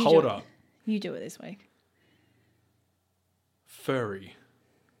up. You do it this week. Furry.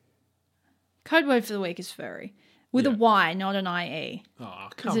 Code word for the week is furry. With a Y, not an IE. Oh,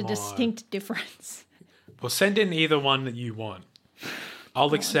 come on. There's a distinct difference. Well, send in either one that you want.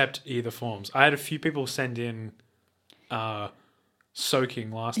 I'll accept either forms. I had a few people send in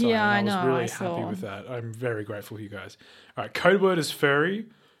soaking last time. Yeah, and I was really happy with that. I'm very grateful for you guys. All right, code word is furry.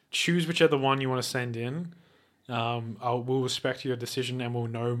 Choose whichever one you want to send in. We'll respect your decision, and we'll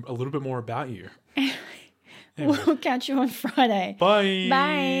know a little bit more about you. Anyway. We'll catch you on Friday. Bye.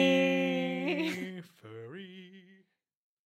 Bye.